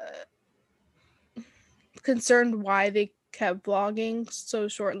like concerned why they kept vlogging so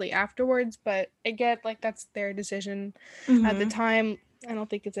shortly afterwards, but again, like that's their decision at the time. I don't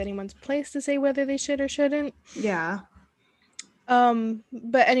think it's anyone's place to say whether they should or shouldn't. Yeah. But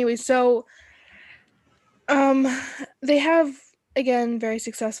anyway, so they have again very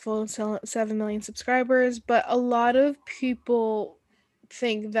successful 7 million subscribers, but a lot of people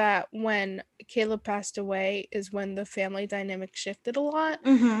think that when Caleb passed away is when the family dynamic shifted a lot.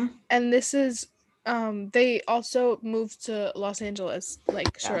 And this is they also moved to Los Angeles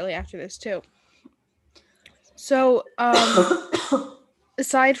like shortly after this too. So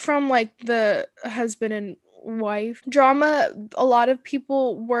aside from like the husband and wife drama, a lot of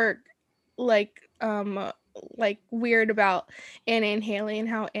people were like weird about Annie and Haley and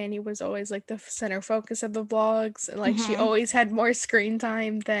how Annie was always like the center focus of the vlogs, and like she always had more screen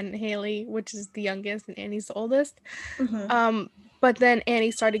time than Haley, which is the youngest, and Annie's the oldest. But then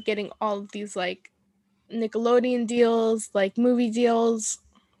Annie started getting all of these like Nickelodeon deals, like movie deals,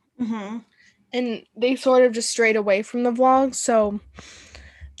 and they sort of just strayed away from the vlogs, so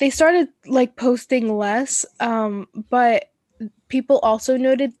they started like posting less, but people also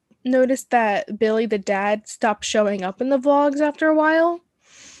noticed that Billy the dad stopped showing up in the vlogs after a while.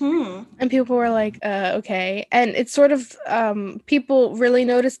 And people were like, okay. And it's sort of people really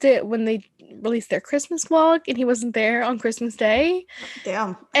noticed it when they released their Christmas vlog and he wasn't there on Christmas Day.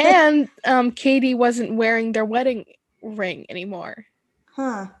 Damn. And Katie wasn't wearing their wedding ring anymore.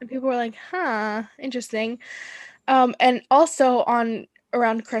 And people were like, interesting. And also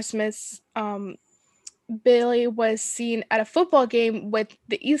around Christmas, Billy was seen at a football game with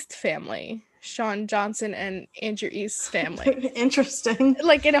the East family, Sean Johnson and Andrew East's family. Interesting.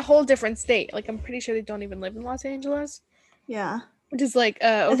 Like in a whole different state. Like I'm pretty sure they don't even live in Los Angeles. Yeah. Which is like,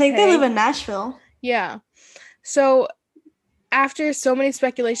 okay. I think they live in Nashville. Yeah. So after so many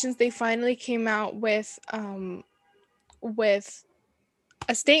speculations, they finally came out with a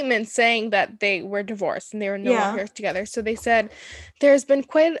statement saying that they were divorced and they were no longer together. So they said there's been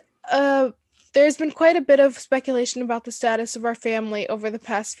quite a bit of speculation about the status of our family over the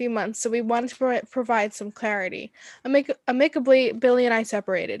past few months, so we wanted to provide some clarity. Amicably, Billy and I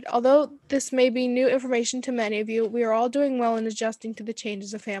separated. Although this may be new information to many of you, we are all doing well in adjusting to the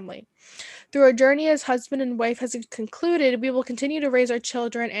changes of family. Through our journey as husband and wife has concluded, we will continue to raise our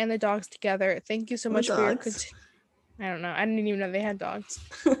children and the dogs together. Thank you so much for your I don't know. I didn't even know they had dogs.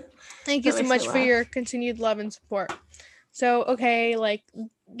 Thank you so much for your continued love and support. So, okay, like,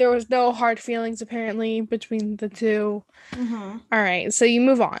 there was no hard feelings, apparently, between the two. All right, so you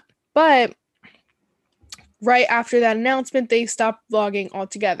move on. But right after that announcement, they stopped vlogging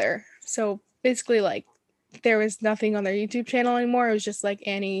altogether. So, basically, like, there was nothing on their YouTube channel anymore. It was just, like,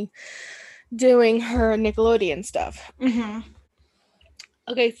 Annie doing her Nickelodeon stuff.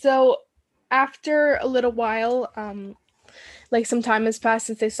 Okay, so after a little while, like some time has passed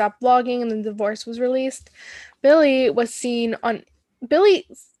since they stopped vlogging and the divorce was released, Billy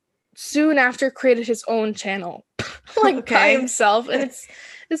soon after created his own channel, like by himself. And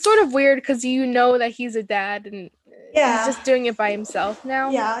it's sort of weird because you know that he's a dad and he's just doing it by himself now.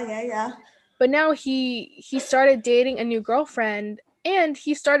 Yeah. But now he started dating a new girlfriend and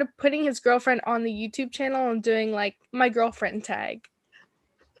he started putting his girlfriend on the YouTube channel and doing like my girlfriend tag.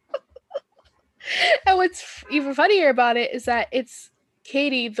 And what's even funnier about it is that it's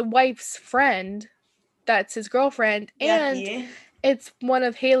Katie, the wife's friend, that's his girlfriend, and it's one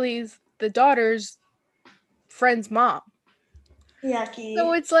of Haley's, the daughter's friend's mom. Yucky.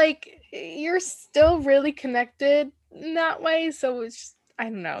 So it's like you're still really connected in that way. So it's just, I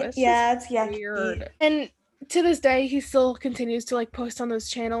don't know. It's it's yucky. Weird. And to this day, he still continues to like post on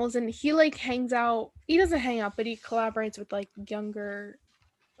those channels, and he like hangs out. He doesn't hang out, but he collaborates with like younger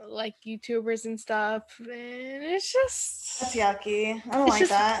like YouTubers and stuff, and it's just that's yucky. I don't like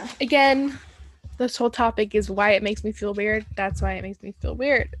that. Again, this whole topic is why it makes me feel weird. That's why it makes me feel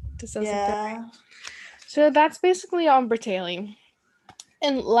weird to say something. So that's basically on Bertaley.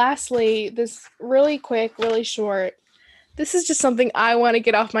 And lastly, this really quick, really short. This is just something I want to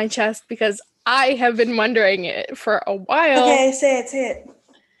get off my chest because I have been wondering it for a while. Okay, say it.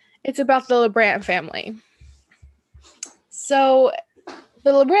 It's about the LeBrant family. So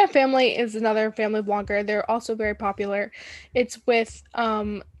the LeBrant family is another family blogger. They're also very popular. It's with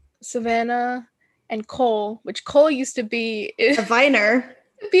Savannah and Cole, which Cole used to be a Viner.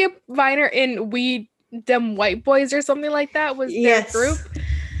 Be a Viner in We Dem White Boys or something like that was their group.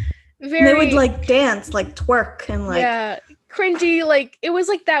 They would like dance, like twerk and like cringy. Like it was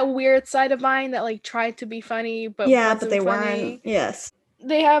like that weird side of mine that like tried to be funny, but but they funny. weren't. Yes.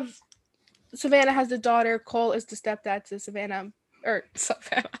 They have Savannah has the daughter. Cole is the stepdad to Savannah. Or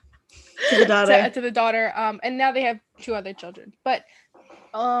Savannah. To the daughter. to the daughter. And now they have 2 other children. But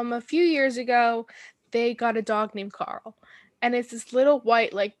a few years ago, they got a dog named Carl. And it's this little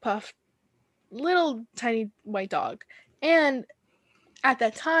white, like puffed, little tiny white dog. And at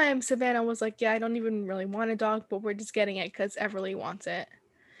that time, Savannah was like, yeah, I don't even really want a dog, but we're just getting it because Everly wants it.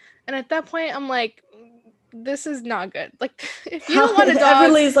 And at that point, I'm like, this is not good. Like, if you don't want a dog.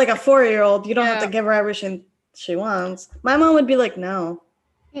 Everly's like a 4-year-old. You don't have to give her everything she wants. My mom would be like, no.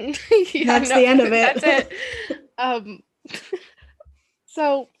 That's the end of it. That's it.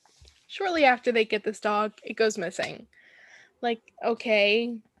 So shortly after they get this dog, it goes missing. Like,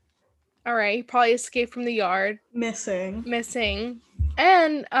 okay. All right. He probably escaped from the yard. Missing.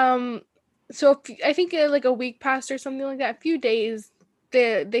 And so I think like a week passed or something like that. A few days,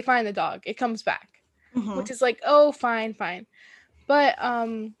 they find the dog. It comes back. Which is like, oh, fine. But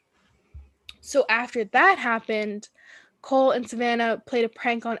so after that happened, Cole and Savannah played a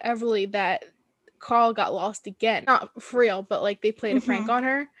prank on Everly that Carl got lost again. Not for real, but like they played a prank on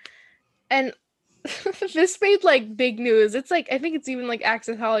her. And This made like big news. It's like I think it's even like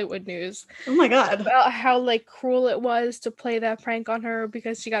Access Hollywood news. Oh my god. About how like cruel it was to play that prank on her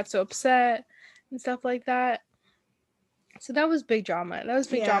because she got so upset and stuff like that. So that was big drama. That was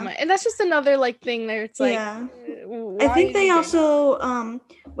big drama. And that's just another like thing there. It's like I think they also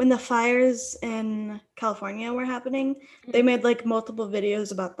when the fires in California were happening, they made like multiple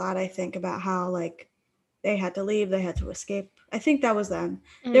videos about that, I think, about how like they had to leave, they had to escape. I think that was them.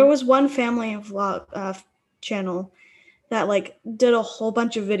 There was one family vlog channel that like did a whole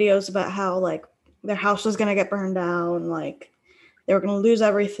bunch of videos about how like their house was gonna get burned down, like they were gonna lose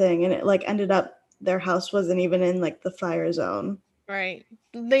everything, and it like ended up their house wasn't even in like the fire zone. Right.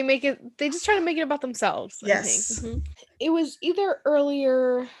 They just try to make it about themselves. Yes. I think. It was either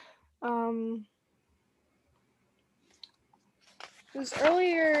earlier it was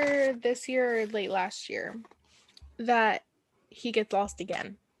earlier this year or late last year that he gets lost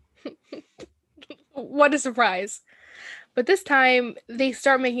again. What a surprise. But this time they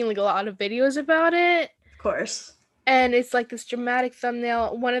start making like a lot of videos about it. Of course. And it's like this dramatic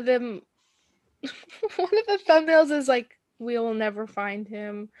thumbnail. One of the thumbnails is like, "We will never find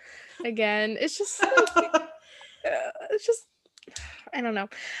him again." It's just like, it's just, I don't know.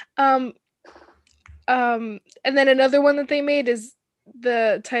 And then another one that they made is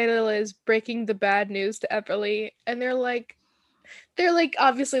the title is "Breaking the Bad News to Everly," and they're like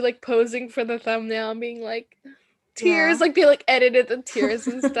obviously like posing for the thumbnail and being like tears, like they like edited the tears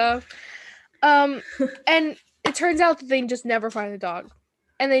and stuff. And it turns out that they just never find the dog,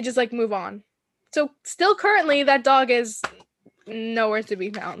 and they just like move on. So still currently that dog is nowhere to be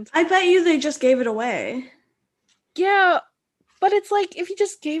found. I bet you they just gave it away. Yeah, but it's like, if you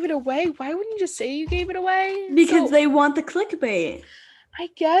just gave it away, why wouldn't you just say you gave it away? Because they want the clickbait. I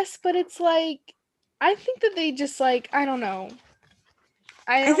guess, but it's like, I think that they just like, I don't know.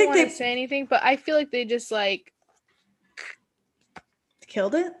 I don't want to say anything, but I feel like they just like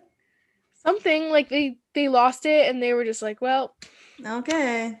killed it? Something, like they lost it and they were just like, well,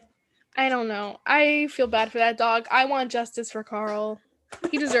 okay. I don't know. I feel bad for that dog. I want justice for Carl.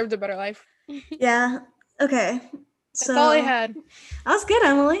 He deserved a better life. Yeah. Okay. That's all I had. That was good,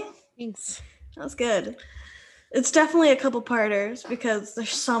 Emily. Thanks. That was good. It's definitely a couple parters because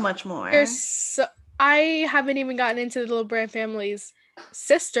there's so much more. I haven't even gotten into the Little Brand family's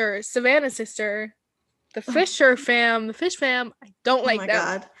sister, Savannah's sister, the Fisher fam, the Fish fam. I don't like that. Oh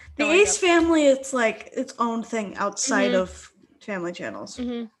my god. The Ace family, it's like its own thing outside of family channels.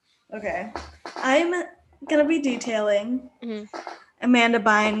 Okay. I'm going to be detailing Amanda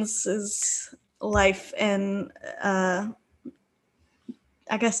Bynes' life in, I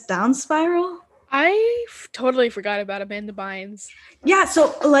guess, Down Spiral. I totally forgot about Amanda Bynes. Yeah,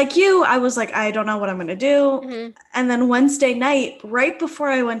 so like you, I was like, I don't know what I'm going to do. And then Wednesday night, right before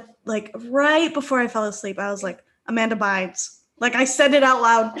I fell asleep, I was like, Amanda Bynes. Like, I said it out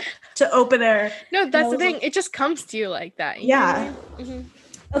loud to open air. No, that's the thing. Like, it just comes to you like that. Yeah.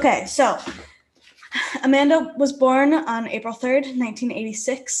 Okay, so Amanda was born on April 3rd,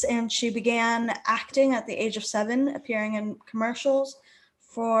 1986, and she began acting at the age of 7, appearing in commercials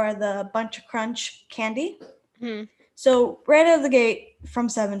for the Bunch of Crunch candy. So right out of the gate, from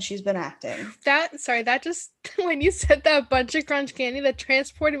 7, she's been acting. That just, when you said that Bunch of Crunch candy, that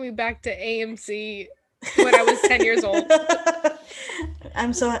transported me back to AMC when I was 10 years old.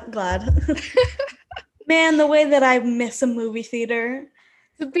 I'm so glad. Man, the way that I miss a movie theater.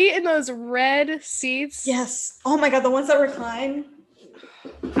 To be in those red seats. Yes. Oh my god, the ones that recline.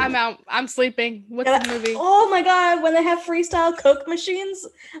 I'm out. I'm sleeping. What's the movie? Oh my god, when they have freestyle Coke machines,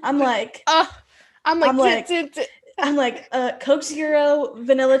 I'm like Coke Zero,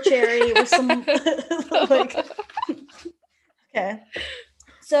 vanilla cherry with some like. Okay.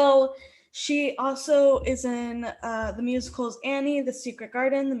 So she also is in the musicals Annie, The Secret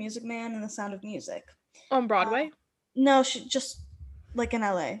Garden, The Music Man, and The Sound of Music. On Broadway? No, she just like in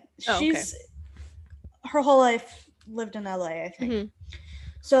LA. She's her whole life lived in LA, I think.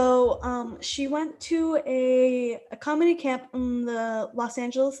 So she went to a comedy camp in the Los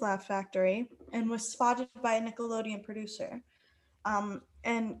Angeles Laugh Factory and was spotted by a Nickelodeon producer.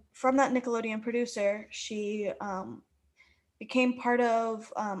 And from that Nickelodeon producer, she became part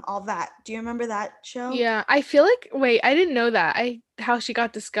of All That. Do you remember that show? Yeah, I feel like, wait, I didn't know that. How she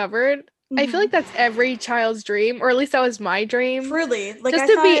got discovered. I feel like that's every child's dream, or at least that was my dream. Really? Like,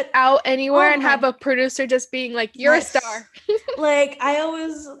 just to be out anywhere and have a producer just being like, you're a star. Like, I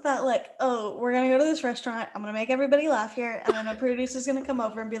always thought like, oh, we're going to go to this restaurant. I'm going to make everybody laugh here. And then a producer's going to come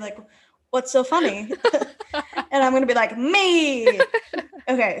over and be like, what's so funny? And I'm going to be like, me.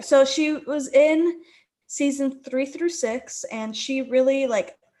 Okay. So she was in season 3 through 6, and she really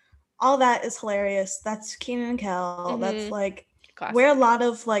like all that is hilarious. That's Kenan and Kel. That's like Classic. where a lot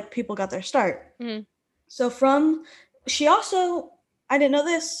of like people got their start. So she also, I didn't know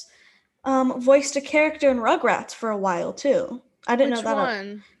this, voiced a character in Rugrats for a while too. I didn't know that. Which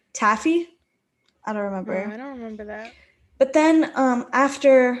one? Taffy? I don't remember. No, I don't remember that. But then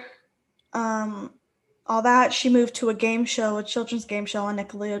after all that, she moved to a game show, a children's game show on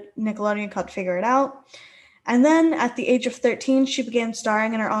Nickelodeon called Figure It Out. And then at the age of 13, she began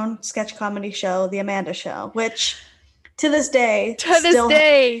starring in her own sketch comedy show, The Amanda Show, which to this day,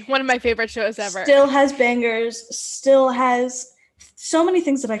 one of my favorite shows ever. Still has bangers, still has so many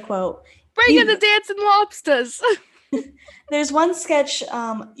things that I quote. Bring in the dancing lobsters. There's one sketch,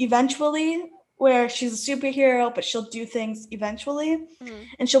 eventually, where she's a superhero, but she'll do things eventually.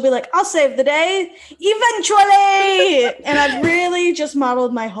 And she'll be like, I'll save the day eventually. And I've really just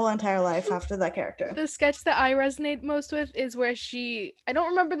modeled my whole entire life after that character. The sketch that I resonate most with is where I don't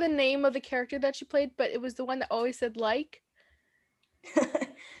remember the name of the character that she played, but it was the one that always said like.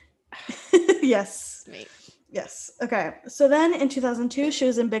 Yes. Me. Yes. Okay. So then in 2002, she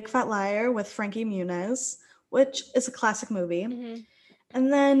was in Big Fat Liar with Frankie Muniz, which is a classic movie.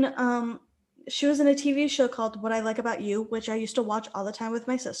 And then she was in a TV show called What I Like About You, which I used to watch all the time with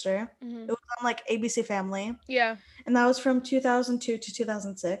my sister. It was on like ABC Family. Yeah. And that was from 2002 to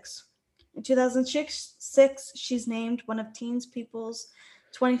 2006. In 2006, she's named one of Teens People's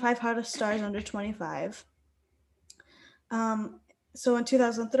 25 Hottest Stars Under 25. So in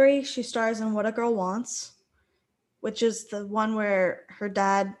 2003, she stars in What a Girl Wants, which is the one where her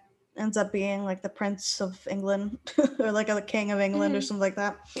dad ends up being like the Prince of England or like a King of England or something like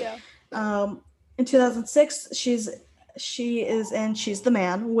that. Yeah. In 2006, she is in She's the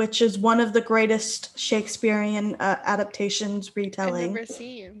Man, which is one of the greatest Shakespearean adaptations retelling. I've never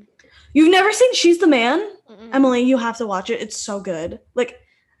seen. You've never seen She's the Man? Emily, you have to watch it. It's so good. Like,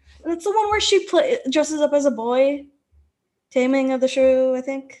 that's the one where she dresses up as a boy. Taming of the Shrew, I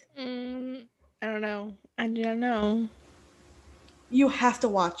think. I don't know. I don't know. You have to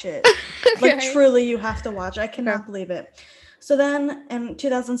watch it. Okay. Like, truly, you have to watch it. I cannot believe it. So then, in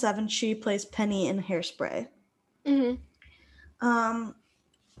 2007, she plays Penny in Hairspray.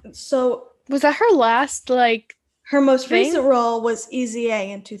 So was that her last, like, her most recent role was Easy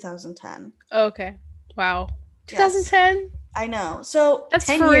A in 2010. Okay. Wow. 2010? Yes. I know. So that's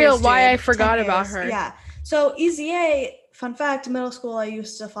for real why I forgot about her. Yeah. So Easy A, fun fact, middle school, I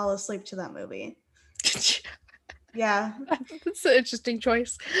used to fall asleep to that movie. Yeah. That's an interesting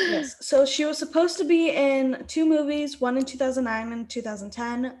choice. Yes. So she was supposed to be in 2 movies, one in 2009 and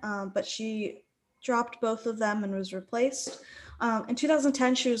 2010, but she dropped both of them and was replaced. In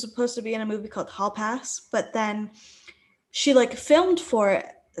 2010, she was supposed to be in a movie called Hall Pass, but then she like filmed for it,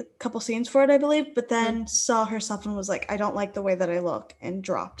 a couple scenes for it, I believe, but then saw herself and was like, I don't like the way that I look, and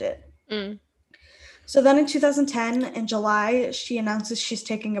dropped it. So then in 2010, in July, she announces she's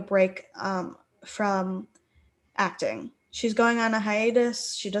taking a break from acting. She's going on a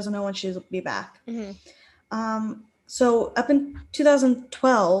hiatus. She doesn't know when she'll be back. So up in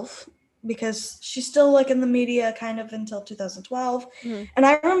 2012, because she's still like in the media kind of until 2012. And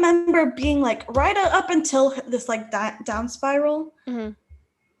I remember being like right up until this like down spiral.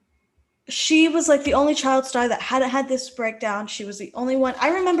 She was like the only child star that hadn't had this breakdown. She was the only one. I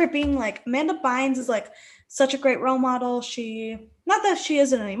remember being like, Amanda Bynes is like such a great role model. Not that she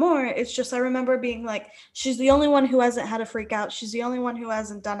isn't anymore. It's just I remember being like, she's the only one who hasn't had a freak out. She's the only one who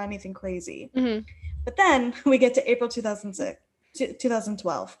hasn't done anything crazy. But then we get to April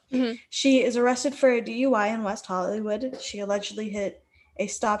 2012. She is arrested for a DUI in West Hollywood. She allegedly hit a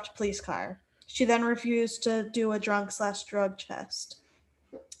stopped police car. She then refused to do a drug test.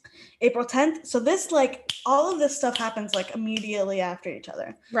 April 10th. So this, like, all of this stuff happens, like, immediately after each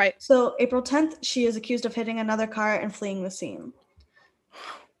other. Right. So April 10th, she is accused of hitting another car and fleeing the scene.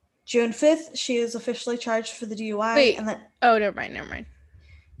 June 5th, she is officially charged for the DUI. Wait. And then, never mind.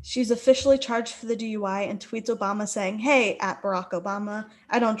 She's officially charged for the DUI and tweets Obama saying, hey, at Barack Obama,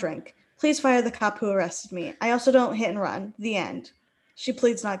 I don't drink. Please fire the cop who arrested me. I also don't hit and run. The end. She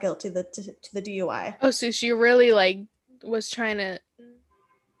pleads not guilty to the DUI. Oh, so she really, like, was trying to...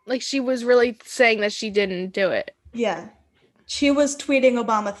 Like, she was really saying that she didn't do it. Yeah. She was tweeting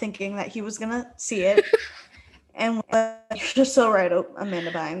Obama thinking that he was going to see it. And you're so right,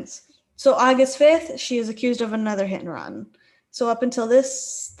 Amanda Bynes. So August 5th, she is accused of another hit and run. So up until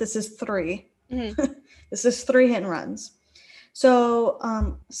this is 3. This is 3 hit and runs.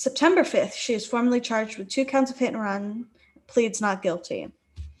 So September 5th, she is formally charged with 2 counts of hit and run, pleads not guilty.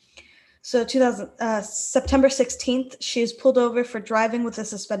 So September 16th, she is pulled over for driving with a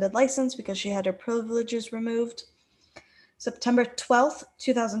suspended license because she had her privileges removed. September 12th,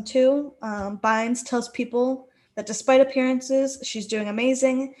 2002, Bynes tells People that despite appearances, she's doing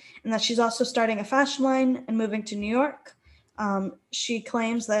amazing and that she's also starting a fashion line and moving to New York. She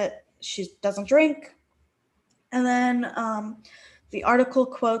claims that she doesn't drink. And then the article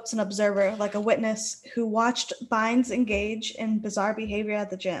quotes an observer, like a witness, who watched Bynes engage in bizarre behavior at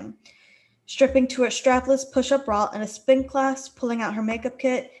the gym, stripping to her strapless push-up bra in a spin class, pulling out her makeup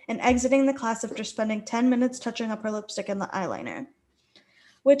kit, and exiting the class after spending 10 minutes touching up her lipstick and the eyeliner.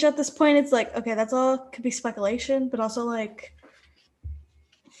 Which at this point, it's like, okay, that's all could be speculation, but also like,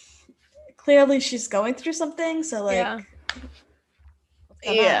 clearly she's going through something, so like,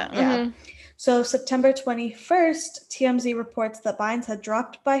 yeah. Mm-hmm. So September 21st, TMZ reports that Bynes had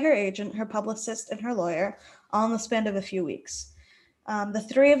dropped by her agent, her publicist, and her lawyer, all in the span of a few weeks. The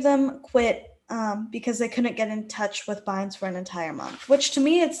three of them quit because they couldn't get in touch with Bynes for an entire month, which to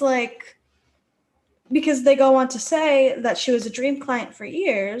me, it's like, because they go on to say that she was a dream client for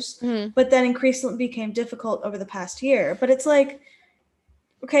years, but then increasingly became difficult over the past year. But it's like,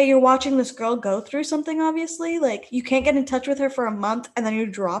 okay, you're watching this girl go through something, obviously. Like, you can't get in touch with her for a month and then you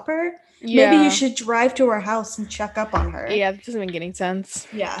drop her. Yeah. Maybe you should drive to her house and check up on her. Yeah, that doesn't make any sense.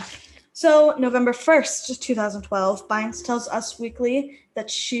 Yeah. So November 1st, 2012, Bynes tells Us Weekly that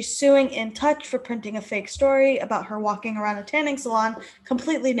she's suing In Touch for printing a fake story about her walking around a tanning salon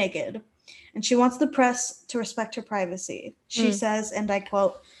completely naked. And she wants the press to respect her privacy. She says, and I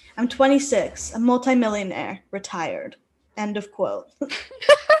quote, "I'm 26, a multimillionaire, retired." End of quote.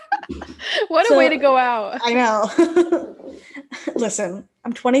 What a way to go out. I know. Listen,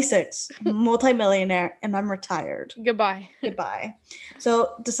 I'm 26, multimillionaire, and I'm retired. Goodbye.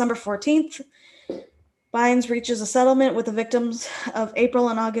 So December 14th, Bynes reaches a settlement with the victims of April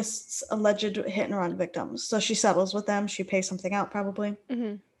and August's alleged hit and run victims. So she settles with them. She pays something out probably.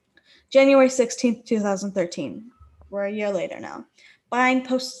 January 16th, 2013. We're a year later now. Bynes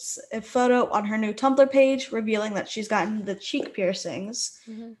posts a photo on her new Tumblr page revealing that she's gotten the cheek piercings.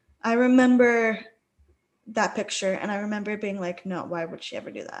 I remember that picture and I remember being like, no, why would she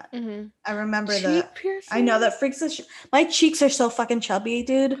ever do that? I remember that. I know that freaks the my cheeks are so fucking chubby,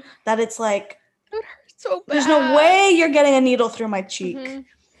 dude, that it's like, it hurts so bad. There's no way you're getting a needle through my cheek.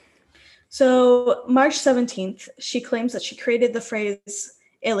 So March 17th, she claims that she created the phrase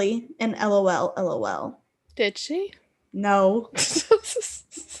 "illy" and LOL, LOL. Did she? No.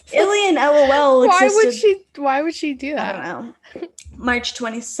 Illy and LOL existed. Why would she do that? I don't know. March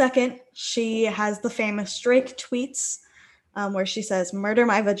 22nd, she has the famous Drake tweets where she says, "Murder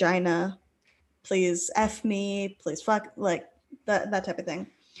my vagina, please F me, please fuck," like that type of thing.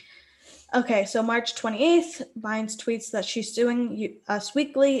 Okay, so March 28th, Bynes tweets that she's suing Us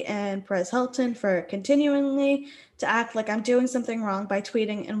Weekly and Perez Hilton for continually to act like I'm doing something wrong by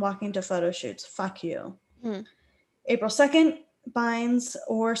tweeting and walking to photo shoots. Fuck you. April 2nd, Bynes,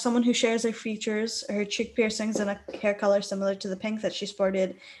 or someone who shares her features, her cheek piercings and a hair color similar to the pink that she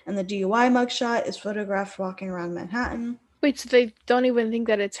sported in the DUI mugshot, is photographed walking around Manhattan. Wait, so they don't even think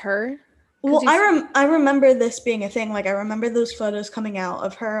that it's her? Well, I remember this being a thing. Like, I remember those photos coming out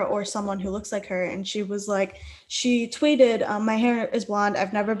of her or someone who looks like her, and she was like, she tweeted, "My hair is blonde.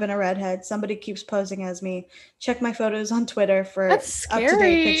 I've never been a redhead. Somebody keeps posing as me. Check my photos on Twitter for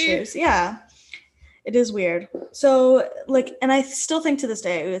up-to-date pictures." Yeah. It is weird. So, like, and I still think to this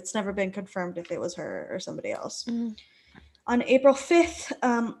day, it's never been confirmed if it was her or somebody else. On April 5th,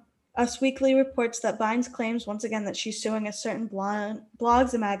 Us Weekly reports that Bynes claims once again that she's suing a certain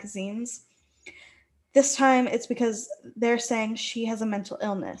blogs and magazines. This time, it's because they're saying she has a mental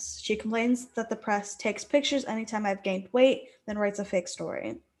illness. She complains that the press takes pictures anytime I've gained weight, then writes a fake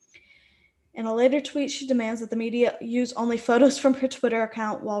story. In a later tweet, she demands that the media use only photos from her Twitter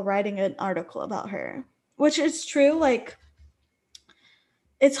account while writing an article about her, which is true. Like,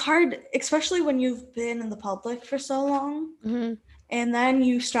 it's hard, especially when you've been in the public for so long, and then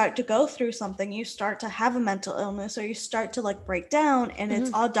you start to go through something. You start to have a mental illness, or you start to like break down, and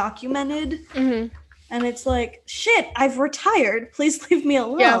it's all documented. And it's like, shit, I've retired. Please leave me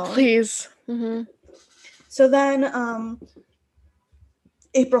alone. Yeah, please. So then,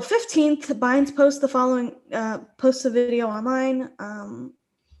 April 15th, Bynes posts a video online,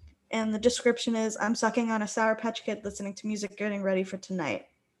 and the description is, "I'm sucking on a Sour Patch Kid, listening to music, getting ready for tonight."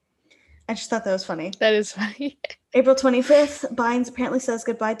 I just thought that was funny. That is funny. April 25th, Bynes apparently says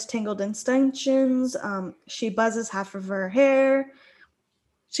goodbye to Tangled Extensions. She buzzes half of her hair.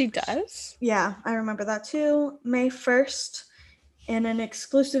 She does? Yeah, I remember that too. May 1st, in an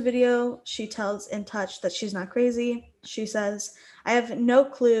exclusive video, she tells In Touch that she's not crazy. She says, "I have no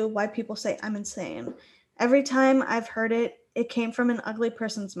clue why people say I'm insane. Every time I've heard it, it came from an ugly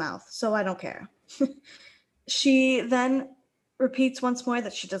person's mouth, so I don't care." She then repeats once more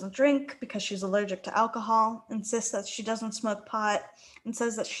that she doesn't drink because she's allergic to alcohol, insists that she doesn't smoke pot, and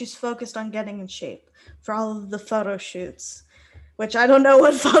says that she's focused on getting in shape for all of the photo shoots, which I don't know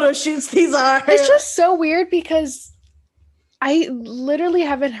what photo shoots these are. It's just so weird because I literally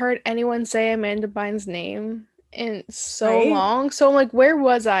haven't heard anyone say Amanda Bynes' name in so long. So I'm like, where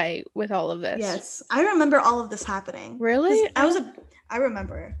was I with all of this? Yes, I remember all of this happening. Really? I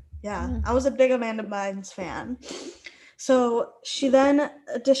remember. Yeah, I was a big Amanda Bynes fan. So she then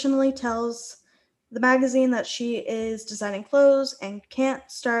additionally tells the magazine that she is designing clothes and can't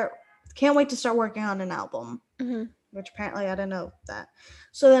wait to start working on an album, which apparently I didn't know that.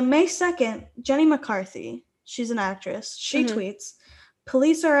 So then May 2nd, Jenny McCarthy, she's an actress, she tweets,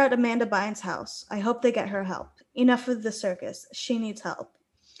 "Police are at Amanda Bynes' house. I hope they get her help. Enough of the circus. She needs help."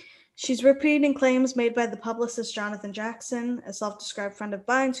 She's repeating claims made by the publicist Jonathan Jackson, a self-described friend of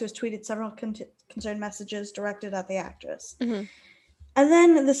Bynes who has tweeted several concerned messages directed at the actress. And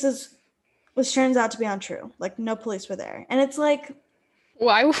then this turns out to be untrue. Like, no police were there. And it's like...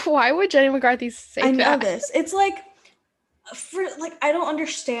 Why would Jenny McCarthy say that? I know this. It's like, I don't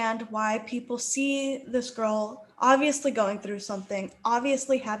understand why people see this girl obviously going through something,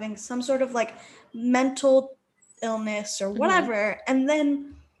 obviously having some sort of, like, mental illness or whatever, and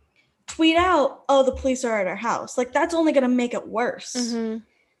then... tweet out, "Oh, the police are at our house." Like, that's only going to make it worse.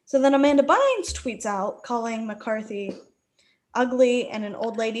 So then Amanda Bynes tweets out, calling McCarthy ugly and an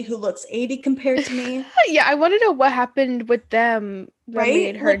old lady who looks 80 compared to me. Yeah, I want to know what happened with them that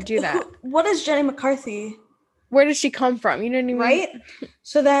made her do that. What is Jenny McCarthy? Where did she come from? You know what I mean? Right?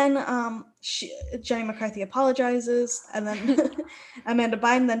 So then Jenny McCarthy apologizes, and then Amanda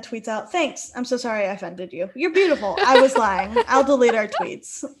Bynes then tweets out, "Thanks, I'm so sorry I offended you. You're beautiful. I was lying. I'll delete our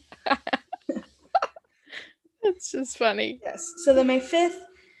tweets." That's just funny. Yes. So then May 5th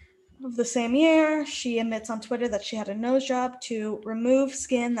of the same year, she admits on Twitter that she had a nose job to remove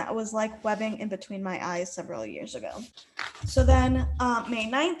skin that was like webbing in between my eyes several years ago. So then May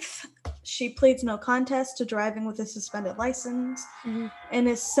 9th, she pleads no contest to driving with a suspended license and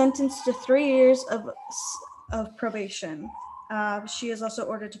is sentenced to 3 years of probation. She is also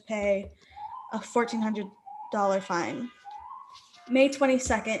ordered to pay a $1,400 fine. May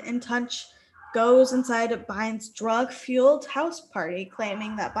 22nd, In Touch goes inside Bynes' drug-fueled house party,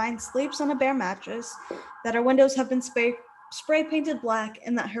 claiming that Bynes sleeps on a bare mattress, that her windows have been spray-painted black,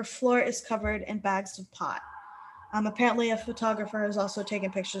 and that her floor is covered in bags of pot. Apparently, a photographer has also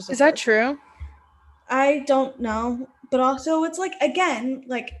taken pictures of Is that true? I don't know. But also, it's like, again,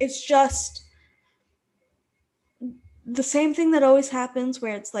 like, it's just the same thing that always happens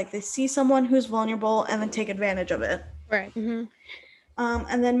where it's like they see someone who's vulnerable and then take advantage of it. Right.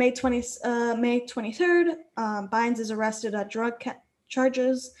 And then May 23rd, Bynes is arrested on drug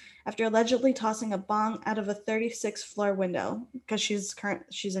charges after allegedly tossing a bong out of a 36th floor window because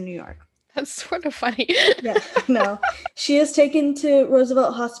she's in New York. That's sort of funny. Yeah, no. She is taken to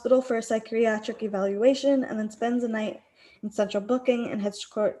Roosevelt Hospital for a psychiatric evaluation and then spends the night in central booking and heads to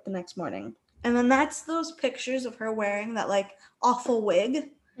court the next morning. And then that's those pictures of her wearing that, like, awful wig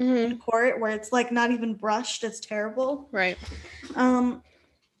in court where it's, like, not even brushed. It's terrible. Right. A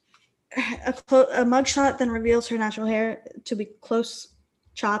mugshot then reveals her natural hair to be close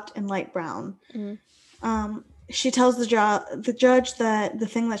chopped and light brown. She tells the judge that the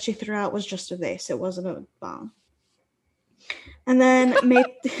thing that she threw out was just a vase. It wasn't a bong. And then May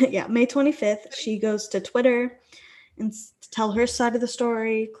 25th, she goes to Twitter and tell her side of the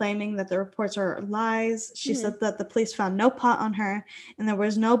story, claiming that the reports are lies. She said that the police found no pot on her and there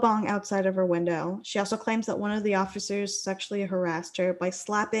was no bong outside of her window. She also claims that one of the officers sexually harassed her by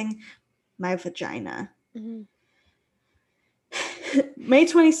slapping my vagina. May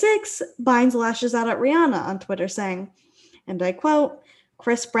 26th, Bynes lashes out at Rihanna on Twitter saying, and I quote,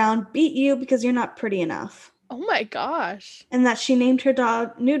 "Chris Brown beat you because you're not pretty enough." Oh my gosh. And that she named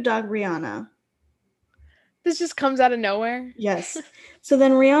her new dog Rihanna. This just comes out of nowhere. Yes. So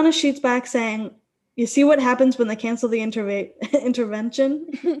then Rihanna shoots back saying, "You see what happens when they cancel the intervention?"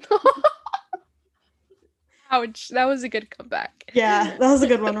 Ouch. That was a good comeback. Yeah, that was a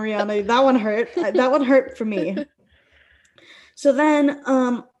good one, Rihanna. That one hurt. That one hurt for me. So then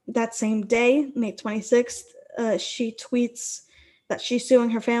that same day, May 26th, she tweets that she's suing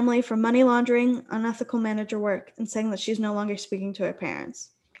her family for money laundering, unethical manager work, and saying that she's no longer speaking to her parents.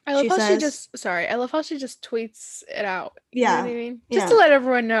 I love how she just tweets it out. You know what I mean? Just to let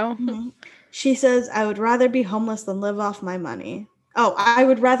everyone know. She says, "I would rather be homeless than live off my money." Oh, I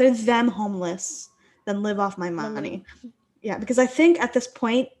would rather them homeless than live off my money. Yeah, because I think at this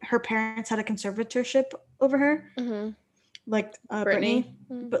point, her parents had a conservatorship over her. Like Brittany.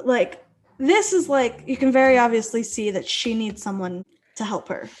 But like this is like, you can very obviously see that she needs someone to help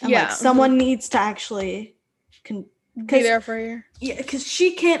her. And Yeah. like someone needs to actually be there for her. Yeah, because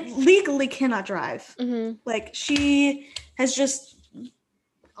she legally cannot drive. Like she has just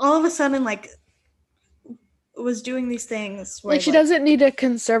all of a sudden like was doing these things where like she doesn't need a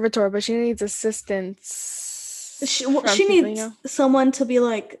conservator, but she needs assistance. She needs someone to be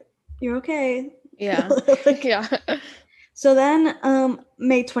like, you're okay. Yeah. Yeah. So then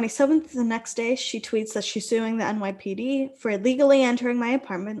May 27th, the next day, she tweets that she's suing the NYPD for illegally entering my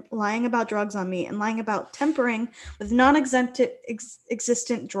apartment, lying about drugs on me, and lying about tampering with non-existent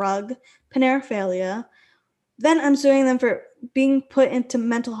drug paraphernalia. Then I'm suing them for being put into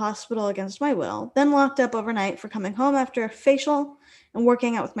mental hospital against my will, then locked up overnight for coming home after a facial and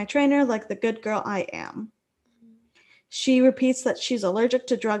working out with my trainer like the good girl I am. She repeats that she's allergic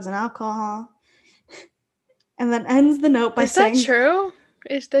to drugs and alcohol, and then ends the note by saying... Is that true?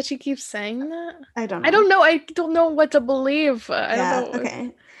 Is that she keeps saying that? I don't know. I don't know what to believe. I don't know.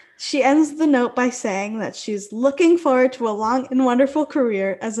 Okay. She ends the note by saying that she's looking forward to a long and wonderful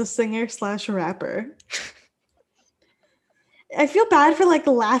career as a singer/rapper. I feel bad for like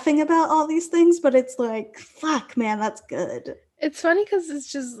laughing about all these things, but it's like, fuck, man, that's good. It's funny because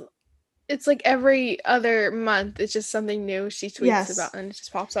it's like every other month, it's just something new she tweets about and it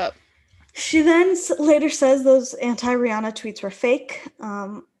just pops up. She then later says those anti-Rihanna tweets were fake.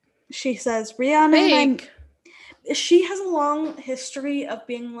 She says, Rihanna she has a long history of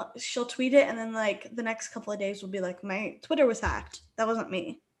being, she'll tweet it and then like the next couple of days will be like, my Twitter was hacked. That wasn't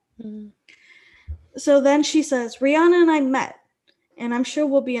me. So then she says, Rihanna and I met, and I'm sure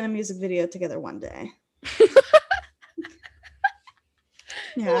we'll be in a music video together one day.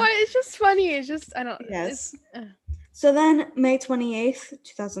 Yeah. Well, it's just funny. It's just, I don't... Yes. So then, May 28th,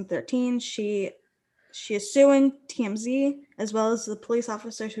 2013, she is suing TMZ, as well as the police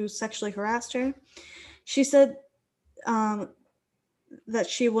officer who sexually harassed her. She said that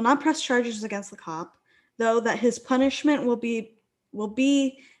she will not press charges against the cop, though that his punishment will be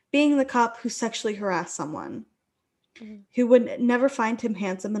being the cop who sexually harassed someone, who would never find him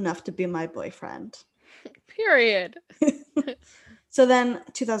handsome enough to be my boyfriend. Period. So then,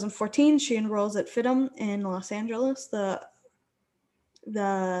 2014, she enrolls at FIDM in Los Angeles, the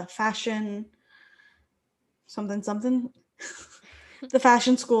fashion something, the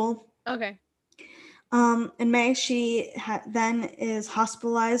fashion school. Okay. In May, she then is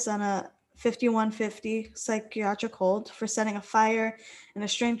hospitalized on a 5150 psychiatric hold for setting a fire in a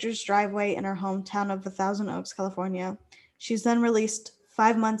stranger's driveway in her hometown of Thousand Oaks, California. She's then released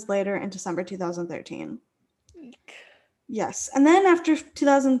 5 months later in December 2013. Yes. And then after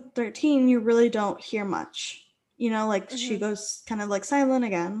 2013, you really don't hear much. You know, like she goes kind of like silent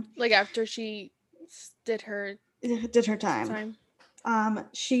again. Like after she did her time.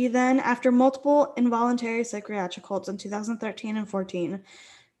 She then, after multiple involuntary psychiatric holds in 2013 and 14,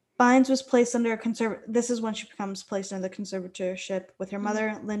 Bynes was placed under this is when she becomes placed under the conservatorship with her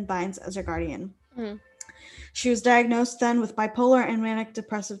mother, Lynn Bynes, as her guardian. She was diagnosed then with bipolar and manic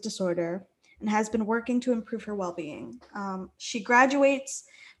depressive disorder and has been working to improve her well-being. She graduates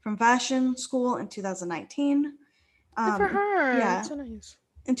from fashion school in 2019. Good for her. Yeah. That's so nice.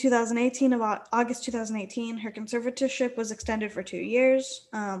 In 2018, about August 2018, her conservatorship was extended for 2 years.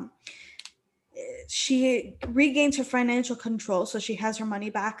 She regains her financial control, so she has her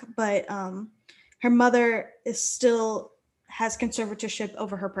money back, but her mother has conservatorship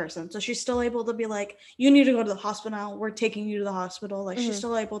over her person. So she's still able to be like, you need to go to the hospital now. We're taking you to the hospital. Like she's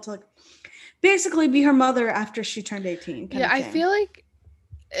still able to like basically be her mother after she turned 18. I feel like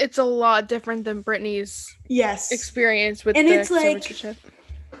it's a lot different than Britney's experience with and the it's conservatorship. Like,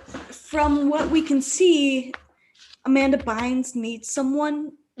 from what we can see, Amanda Bynes needs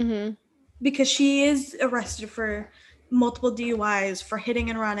someone because she is arrested for multiple DUIs, for hitting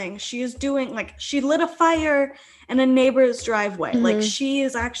and running. She is doing, like, she lit a fire in a neighbor's driveway. Like, she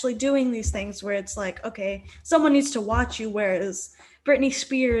is actually doing these things where it's like, okay, someone needs to watch you, whereas Britney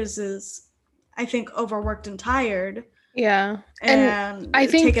Spears is, I think, overworked and tired. Yeah. And I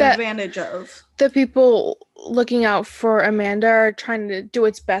think taken advantage of. The people looking out for Amanda are trying to do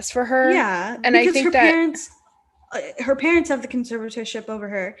what's best for her. Yeah. And I think her parents have the conservatorship over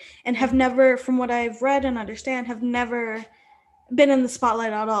her and have never, from what I've read and understand, have never been in the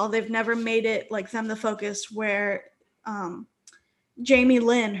spotlight at all. They've never made it like them the focus, where Jamie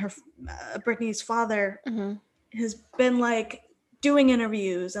Lynn, Britney's father, has been like doing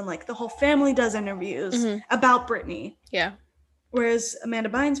interviews, and like the whole family does interviews about Britney. Yeah. Whereas Amanda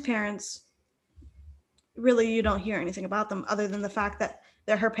Bynes' parents really you don't hear anything about them other than the fact that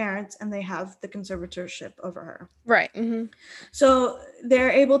they're her parents and they have the conservatorship over her. Right. So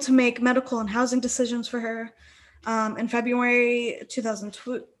they're able to make medical and housing decisions for her. In February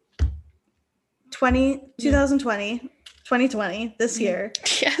 2020, this year,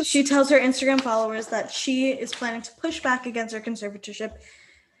 Yes. she tells her Instagram followers that she is planning to push back against her conservatorship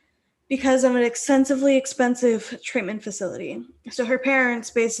because of an extensively expensive treatment facility. So her parents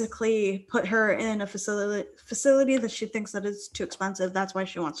basically put her in a facility that she thinks that is too expensive. That's why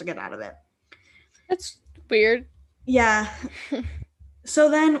she wants to get out of it. That's weird. Yeah. So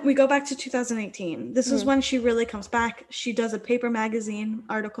then we go back to 2018. This is when she really comes back. She does a Paper Magazine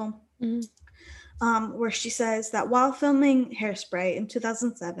article where she says that while filming Hairspray in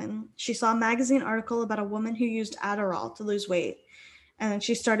 2007, she saw a magazine article about a woman who used Adderall to lose weight. And then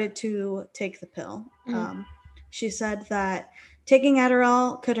she started to take the pill. She said that taking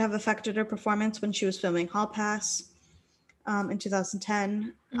Adderall could have affected her performance when she was filming Hall Pass in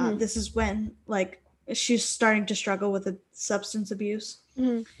 2010. This is when she's starting to struggle with substance abuse.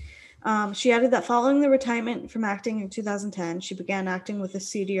 She added that following the retirement from acting in 2010, she began acting with a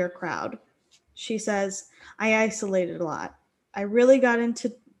seedier crowd. She says, I isolated a lot. I really got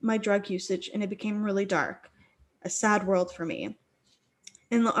into my drug usage and it became really dark. A sad world for me.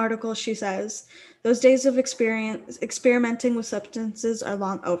 In the article, she says, those days of experimenting with substances are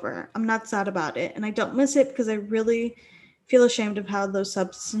long over. I'm not sad about it, and I don't miss it because I really feel ashamed of how those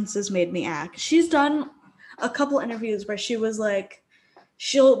substances made me act. She's done a couple interviews where she was like,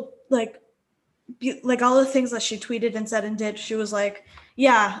 she'll like all the things that she tweeted and said and did, she was like,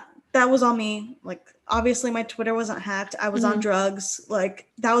 yeah, that was all me. Like, obviously my Twitter wasn't hacked. I was on drugs. Like,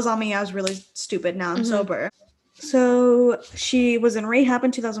 that was all me. I was really stupid. Now I'm sober. So she was in rehab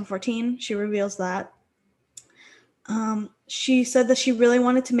in 2014. She reveals that. She said that she really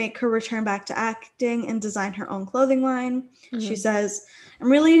wanted to make her return back to acting and design her own clothing line. She says, I'm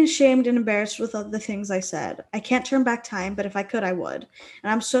really ashamed and embarrassed with all the things I said. I can't turn back time, but if I could, I would.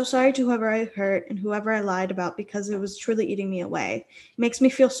 And I'm so sorry to whoever I hurt and whoever I lied about because it was truly eating me away. It makes me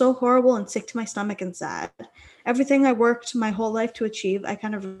feel so horrible and sick to my stomach and sad. Everything I worked my whole life to achieve, I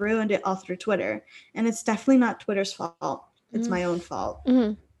kind of ruined it all through Twitter. And it's definitely not Twitter's fault. It's my own fault.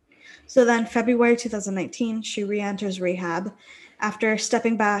 So then February 2019, she re-enters rehab after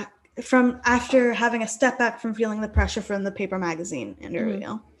having a step back from feeling the pressure from the Paper Magazine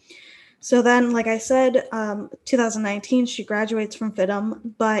interview. So then, like I said, 2019, she graduates from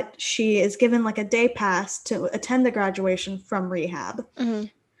FIDM, but she is given like a day pass to attend the graduation from rehab.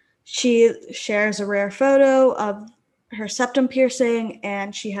 She shares a rare photo of her septum piercing,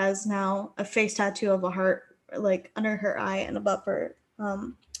 and she has now a face tattoo of a heart like under her eye and above her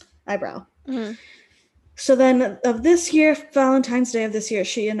eyebrow. So then of this year, Valentine's Day of this year,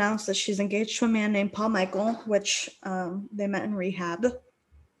 she announced that she's engaged to a man named Paul Michael, which they met in rehab.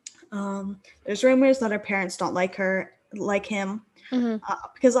 There's rumors that her parents don't like him,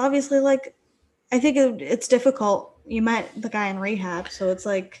 because obviously, like, I think it's difficult. You met the guy in rehab, so it's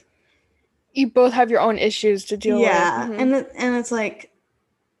like you both have your own issues to deal with. Yeah, and it's like,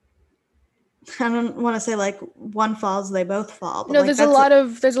 I don't want to say like one falls, they both fall. But no, like, there's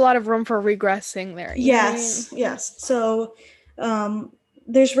a lot of room for regressing there. Yes. So,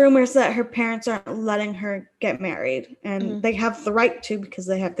 there's rumors that her parents aren't letting her get married, and they have the right to because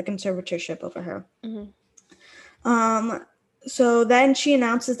they have the conservatorship over her. So then she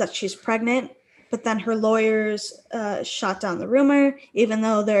announces that she's pregnant, but then her lawyers shot down the rumor, even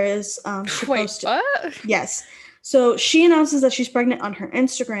though there is Wait, what? Yes. So she announces that she's pregnant on her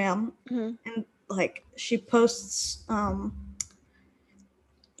Instagram, and like she posts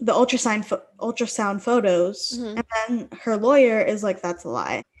the ultrasound photos, and then her lawyer is like, that's a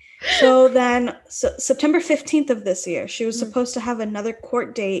lie. So then September 15th of this year, she was supposed to have another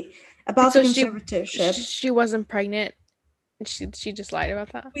court date about the conservatorship. She wasn't pregnant. She just lied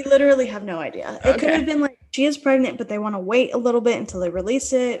about that. We literally have no idea. It could have been like she is pregnant, but they want to wait a little bit until they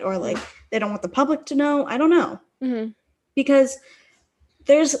release it, or like they don't want the public to know. I don't know. Because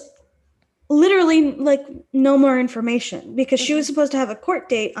there's literally like no more information, because she was supposed to have a court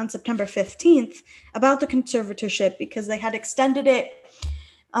date on September 15th about the conservatorship because they had extended it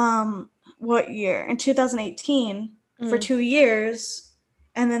what year? In 2018 for 2 years,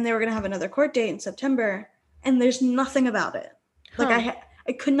 and then they were going to have another court date in September, and there's nothing about it. Like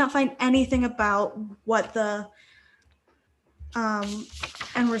I could not find anything about what the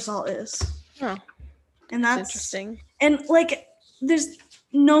end result is. Oh. And that's interesting. And like there's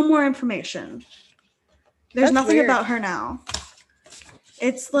no more information. There's nothing weird about her now.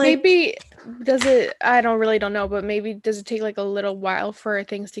 It's like, maybe does it, I don't know, but maybe does it take like a little while for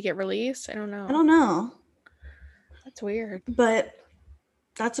things to get released? I don't know. That's weird. But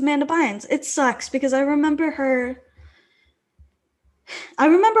that's Amanda Bynes. It sucks because I remember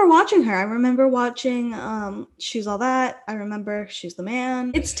watching her. I remember watching She's All That. I remember She's the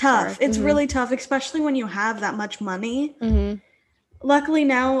Man. It's tough. It's really tough, especially when you have that much money. Luckily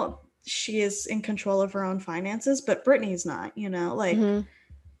now she is in control of her own finances, but Britney's not, you know, like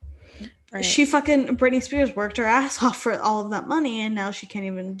right. Britney Spears worked her ass off for all of that money, and now she can't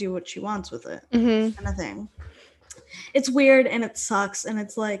even do what she wants with it. Kind of thing. It's weird and it sucks, and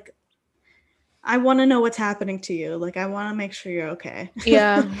it's like, I want to know what's happening to you. Like, I want to make sure you're okay.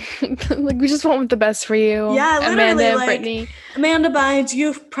 Yeah. Like, we just want the best for you. Yeah, literally. Amanda and like, Britney. Amanda Bynes,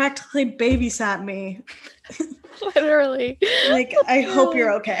 you've practically babysat me. Literally. Like, I hope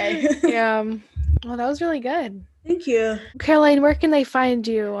you're okay. Yeah. Well, that was really good. Thank you. Caroline, where can they find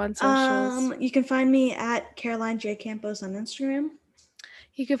you on socials? You can find me at Caroline J. Campos on Instagram.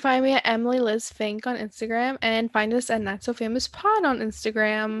 You can find me at Emily Liz Fink on Instagram, and find us at Not So Famous Pod on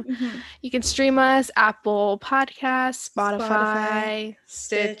Instagram. You can stream us Apple Podcasts, Spotify,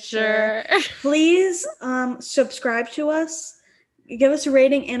 Stitcher. Please subscribe to us. Give us a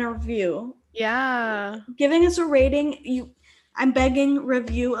rating and a review. Yeah. Giving us a rating, I'm begging,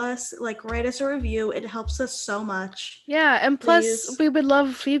 review us, like, write us a review. It helps us so much. Yeah, and plus we would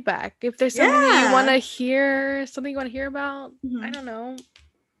love feedback. If there's something that you want to hear, about, I don't know,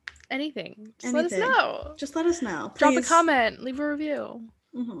 anything. Let us know. Just let us know. Please. Drop a comment, leave a review.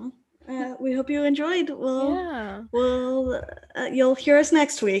 We hope you enjoyed. You'll hear us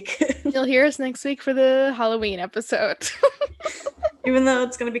next week. You'll hear us next week for the Halloween episode. Even though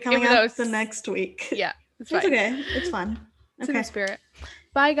it's going to be coming out the next week. Yeah, it's fine. Okay. It's fun. It's in the spirit.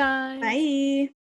 Bye, guys. Bye.